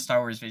on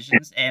Star Wars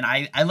Visions, and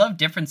I love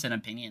difference in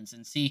opinions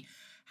and see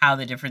how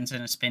the difference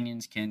in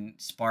opinions can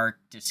spark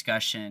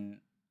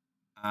discussion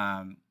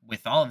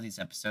with all of these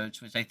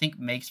episodes, which I think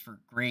makes for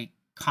great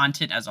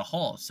content as a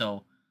whole.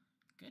 So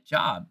good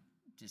job,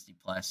 Disney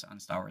Plus, on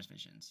Star Wars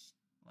Visions.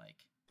 Like,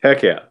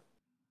 heck yeah.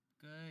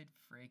 Good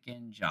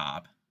freaking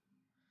job.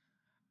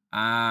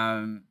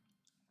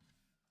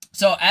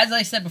 So as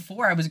I said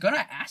before, I was going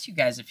to ask you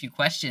guys a few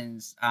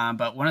questions,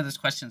 but one of those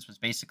questions was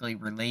basically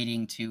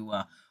relating to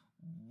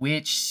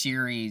which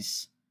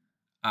series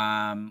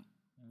or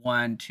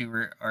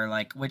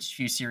like which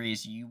few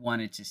series you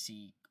wanted to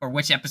see, or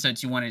which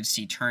episodes you wanted to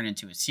see turn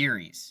into a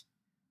series.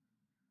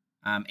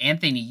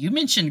 Anthony, you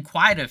mentioned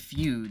quite a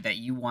few that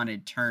you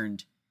wanted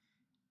turned,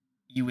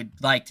 you would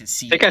like to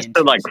see. I think I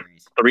said like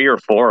 3 or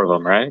 4 of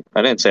them, right?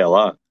 I didn't say a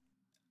lot.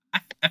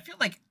 I feel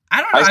like,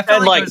 I don't know. I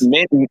said like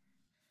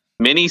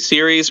mini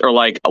series or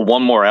like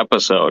one more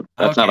episode.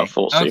 That's not a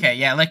full series. Okay,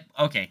 yeah, like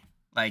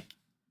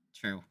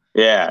true.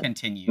 Yeah.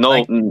 continue. No,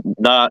 Like,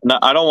 not.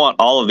 I don't want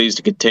all of these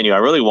to continue. I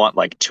really want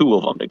like 2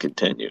 of them to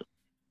continue.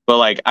 But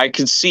like, I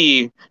could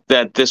see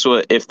that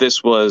if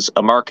this was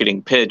a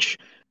marketing pitch,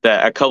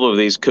 that a couple of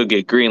these could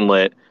get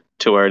greenlit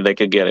to where they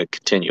could get a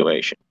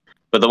continuation.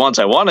 But the ones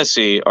I want to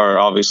see are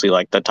obviously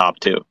like the top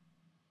 2.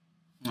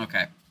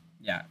 okay,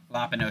 yeah,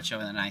 La Pinocho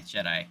and the Ninth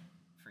Jedi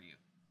for you.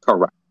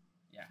 Correct.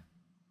 Yeah,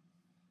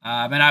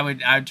 and I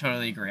would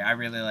totally agree. I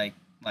really like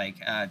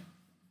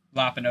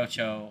La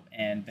Pinocho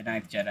and the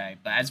Ninth Jedi,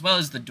 but as well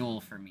as the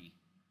Duel for me.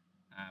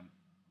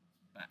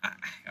 But I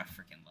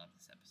freaking love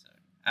this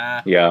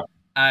episode. Yeah.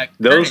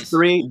 Curtis.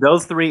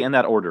 Those three in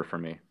that order for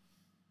me.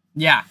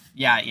 Yeah.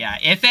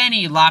 If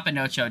any, La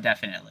Pinocho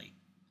definitely.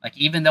 Like,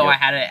 even though I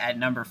had it at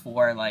number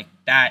 4, like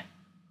that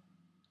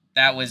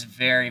was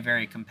very,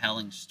 very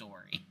compelling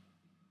story.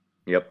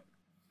 Yep.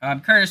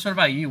 Curtis, what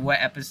about you? What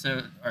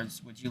episode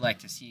would you like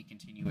to see a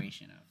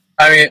continuation of?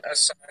 I mean,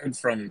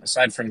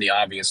 aside from the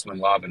obvious one,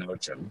 La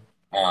Pinocho,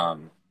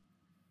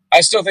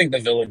 I still think The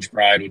Village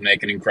Bride would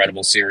make an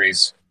incredible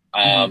series.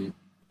 I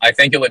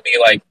think it would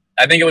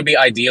be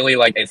ideally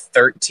like a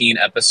 13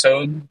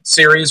 episode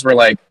series where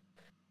like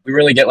we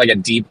really get like a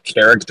deep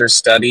character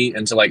study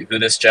into like who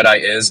this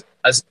Jedi is,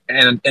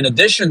 and in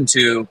addition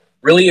to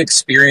really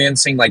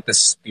experiencing like the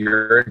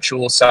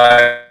spiritual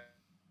side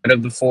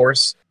of the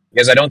Force,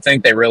 because I don't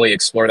think they really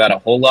explore that a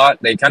whole lot.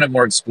 They kind of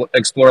more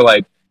explore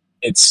like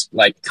its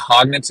like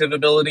cognitive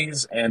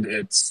abilities and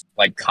its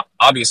like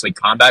obviously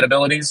combat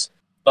abilities,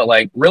 but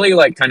like really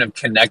like kind of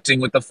connecting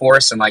with the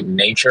Force and like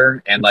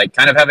nature and like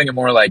kind of having a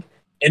more like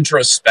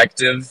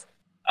introspective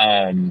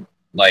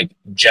like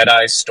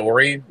Jedi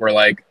story where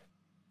like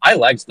I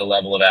liked the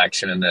level of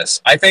action in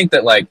this. I think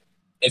that like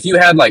if you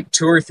had like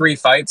 2 or 3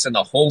 fights in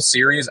the whole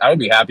series, I would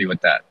be happy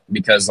with that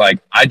because like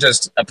I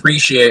just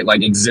appreciate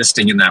like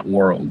existing in that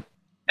world,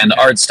 and the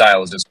art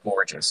style is just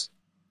gorgeous.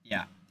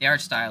 Yeah, the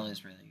art style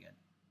is really good.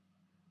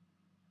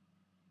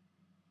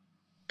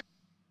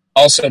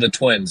 Also, the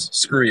twins.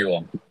 Screw you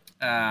all.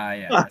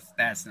 Yeah,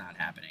 that's not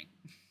happening.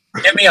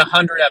 Give me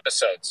 100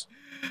 episodes.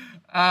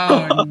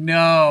 Oh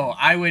no,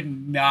 I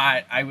would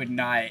not.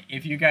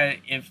 If you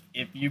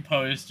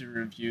post to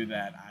review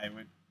that,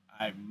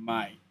 I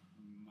might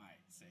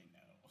say no.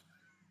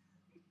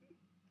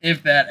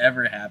 If that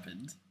ever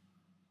happened.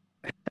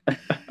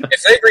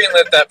 If they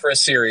greenlit that for a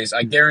series,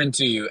 I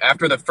guarantee you,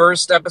 after the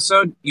first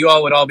episode, you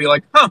all would all be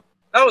like, huh,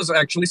 that was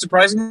actually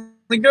surprisingly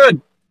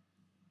good.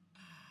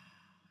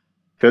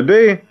 Could be.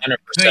 100%.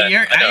 I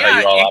know how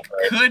you all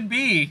operate.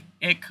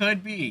 It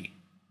could be.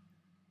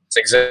 It's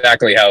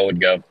exactly how it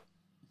would go.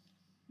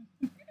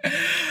 All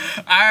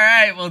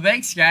right. Well,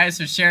 thanks, guys,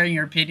 for sharing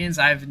your opinions.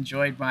 I've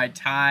enjoyed my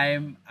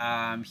time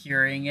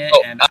hearing it.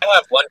 And I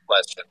have one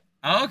question.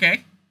 Oh,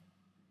 okay.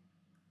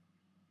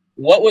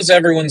 What was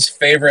everyone's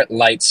favorite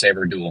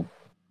lightsaber duel?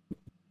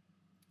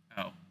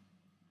 Oh.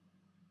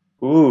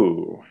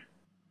 Ooh.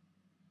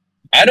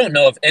 I don't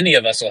know if any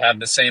of us will have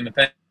the same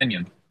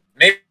opinion.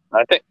 Maybe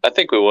I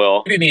think we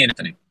will. Maybe me and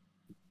Anthony.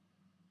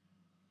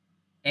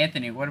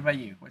 Anthony, what about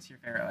you? What's your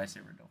favorite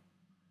lightsaber duel?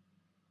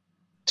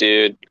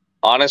 Dude,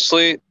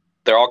 honestly,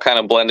 they're all kind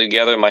of blended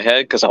together in my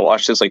head because I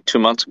watched this like 2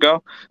 months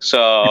ago.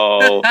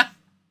 So,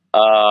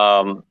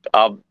 the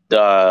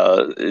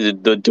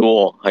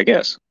duel, I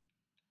guess.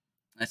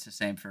 That's the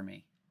same for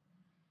me.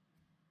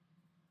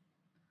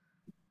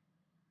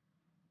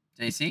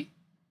 JC?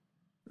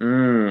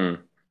 I'm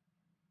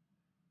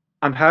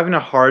having a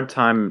hard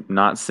time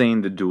not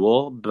saying the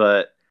duel,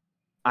 but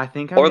I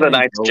think the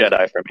Ninth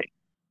Jedi for me.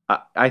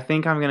 I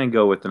think I'm gonna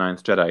go with the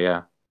Ninth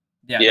Jedi.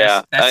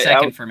 Yeah. That's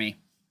second for me.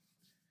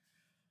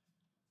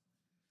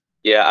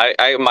 Yeah,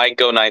 I might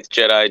go Ninth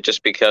Jedi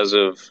just because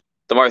of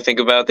the more I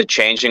think about it, the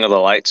changing of the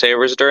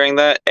lightsabers during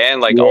that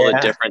and like all the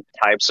different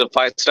types of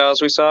fight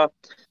styles we saw.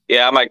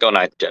 Yeah, I might go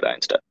Ninth Jedi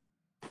instead.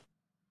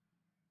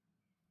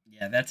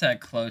 Yeah, that's a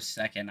close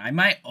second. I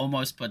might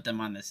almost put them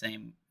on the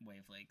same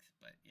wavelength,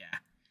 but yeah.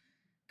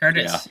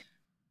 Curtis.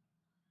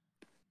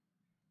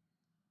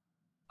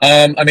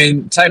 Yeah. I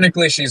mean,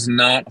 technically she's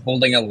not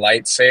holding a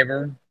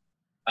lightsaber,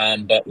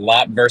 but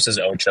Lop versus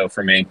Ocho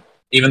for me.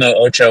 Even though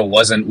Ocho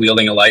wasn't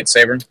wielding a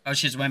lightsaber. Oh,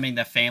 she's winning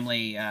the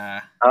family.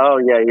 Oh,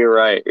 yeah, you're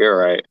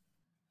right.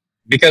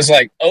 Because,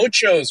 like,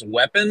 Ocho's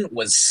weapon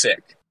was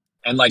sick.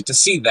 And, like, to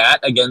see that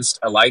against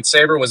a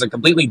lightsaber was a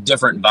completely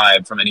different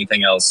vibe from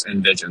anything else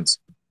in Visions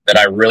that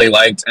I really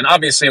liked. And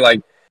obviously,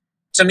 like,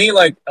 to me,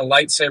 like, a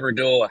lightsaber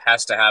duel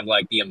has to have,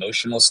 like, the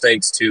emotional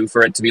stakes, too,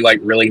 for it to be, like,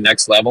 really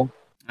next level.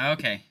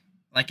 Okay.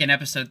 Like in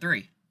episode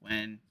 3,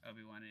 when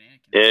Obi-Wan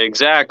and Anakin...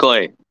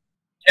 Exactly.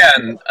 Yeah,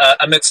 and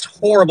amidst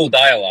horrible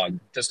dialogue.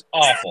 Just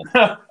awful.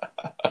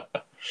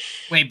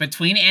 Wait,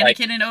 between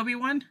Anakin and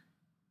Obi-Wan?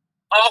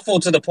 Awful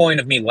to the point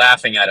of me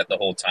laughing at it the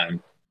whole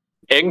time.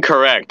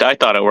 Incorrect. I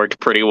thought it worked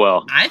pretty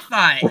well. I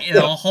thought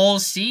the whole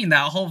scene,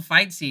 that whole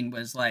fight scene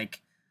was,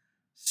 like,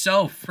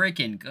 so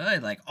freaking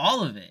good. Like,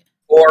 all of it.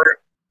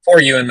 For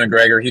Ewan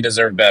McGregor, he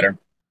deserved better.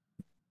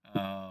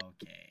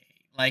 Okay.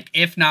 Like,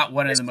 if not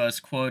one of the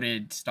most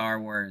quoted Star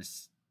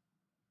Wars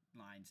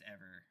lines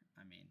ever.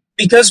 I mean...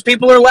 Because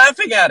people are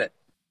laughing at it.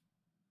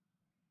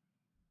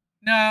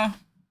 No.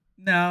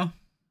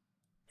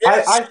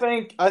 Yes. I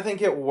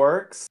think it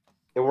works.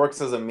 It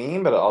works as a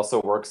meme, but it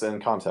also works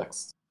in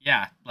context.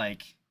 Yeah,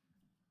 like,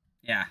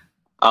 yeah.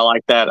 I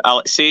like that.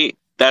 See,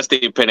 that's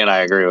the opinion I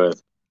agree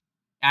with.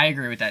 I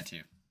agree with that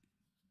too.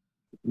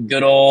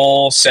 Good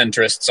old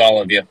centrists,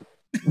 all of you.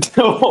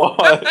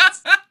 What?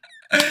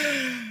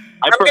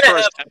 I'm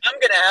gonna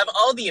have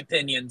all the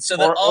opinions so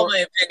that all my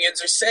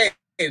opinions are safe.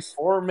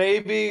 Or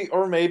maybe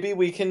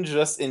we can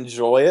just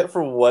enjoy it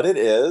for what it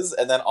is,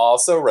 and then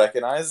also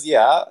recognize,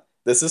 yeah,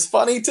 this is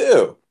funny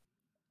too.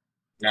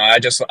 No, I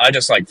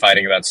just like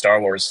fighting about Star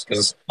Wars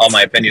because all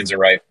my opinions are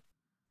right.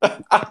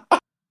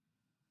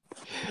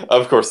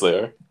 Of course they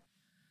are.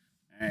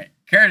 All right,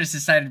 Curtis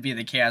decided to be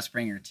the Chaos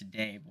Bringer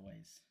today, boys.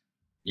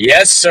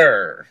 Yes,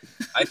 sir.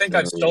 I think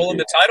I've stolen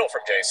the title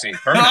from JC.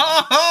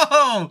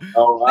 I don't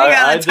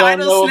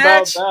know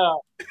about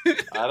that.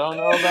 I don't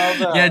know about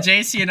that. Yeah,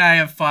 JC and I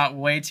have fought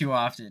way too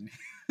often.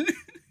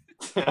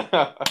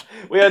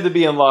 We had to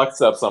be in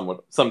lockstep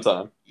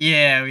sometime.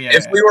 Yeah.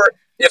 If we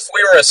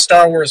were a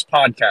Star Wars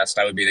podcast,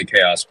 I would be the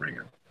Chaos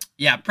Bringer.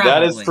 Yeah, probably.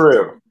 That is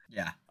true.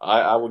 Yeah.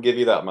 I will give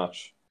you that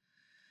much.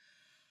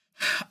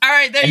 All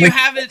right, there you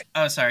have it.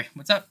 Oh, sorry.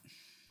 What's up?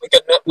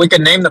 We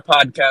could name the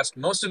podcast.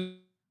 Most of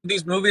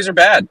these movies are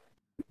bad.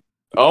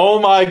 Oh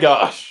my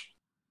gosh.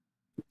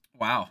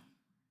 Wow.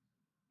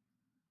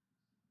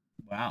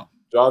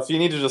 Josh, you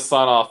need to just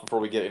sign off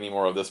before we get any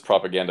more of this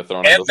propaganda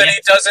thrown at us. Anthony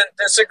doesn't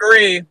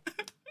disagree.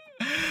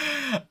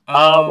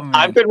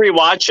 I've been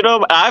rewatching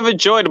them. I've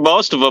enjoyed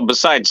most of them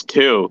besides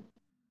 2.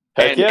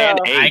 Heck yeah.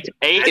 And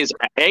 8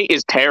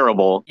 is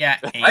terrible. Yeah,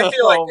 8. I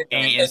feel like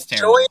 8 is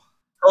terrible. Enjoy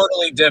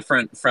totally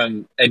different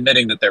from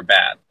admitting that they're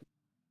bad.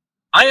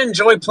 I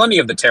enjoy plenty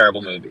of the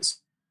terrible movies.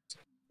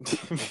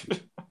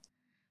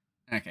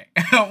 Okay.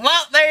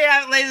 Well, there you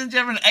have it, ladies and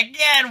gentlemen.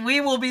 Again, we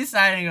will be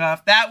signing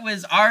off. That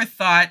was our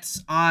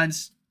thoughts on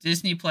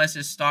Disney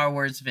Plus's Star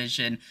Wars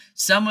Vision.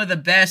 Some of the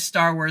best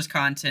Star Wars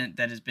content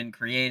that has been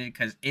created,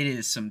 because it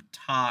is some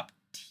top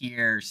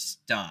tier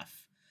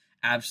stuff.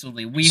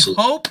 Absolutely. We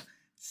hope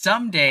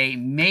someday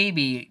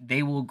maybe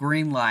they will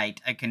greenlight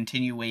a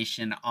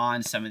continuation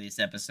on some of these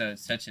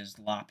episodes, such as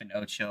Lop and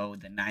Ocho,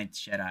 The Ninth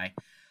Jedi.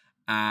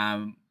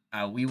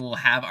 We will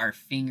have our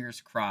fingers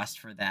crossed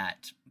for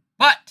that.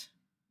 But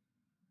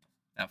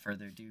without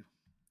further ado,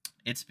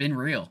 it's been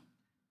real.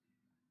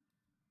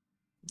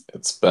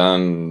 It's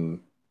been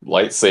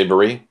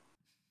lightsabery.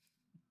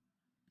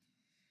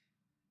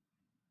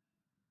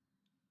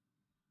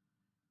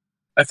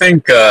 I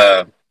think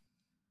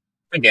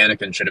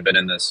Anakin should have been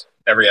in this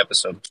every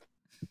episode.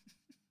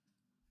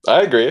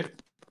 I agree.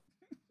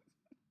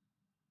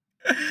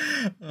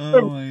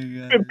 Oh my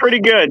god. It's been pretty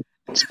good.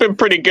 It's been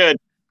pretty good.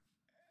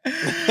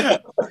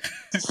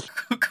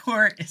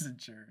 Court is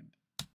adjourned.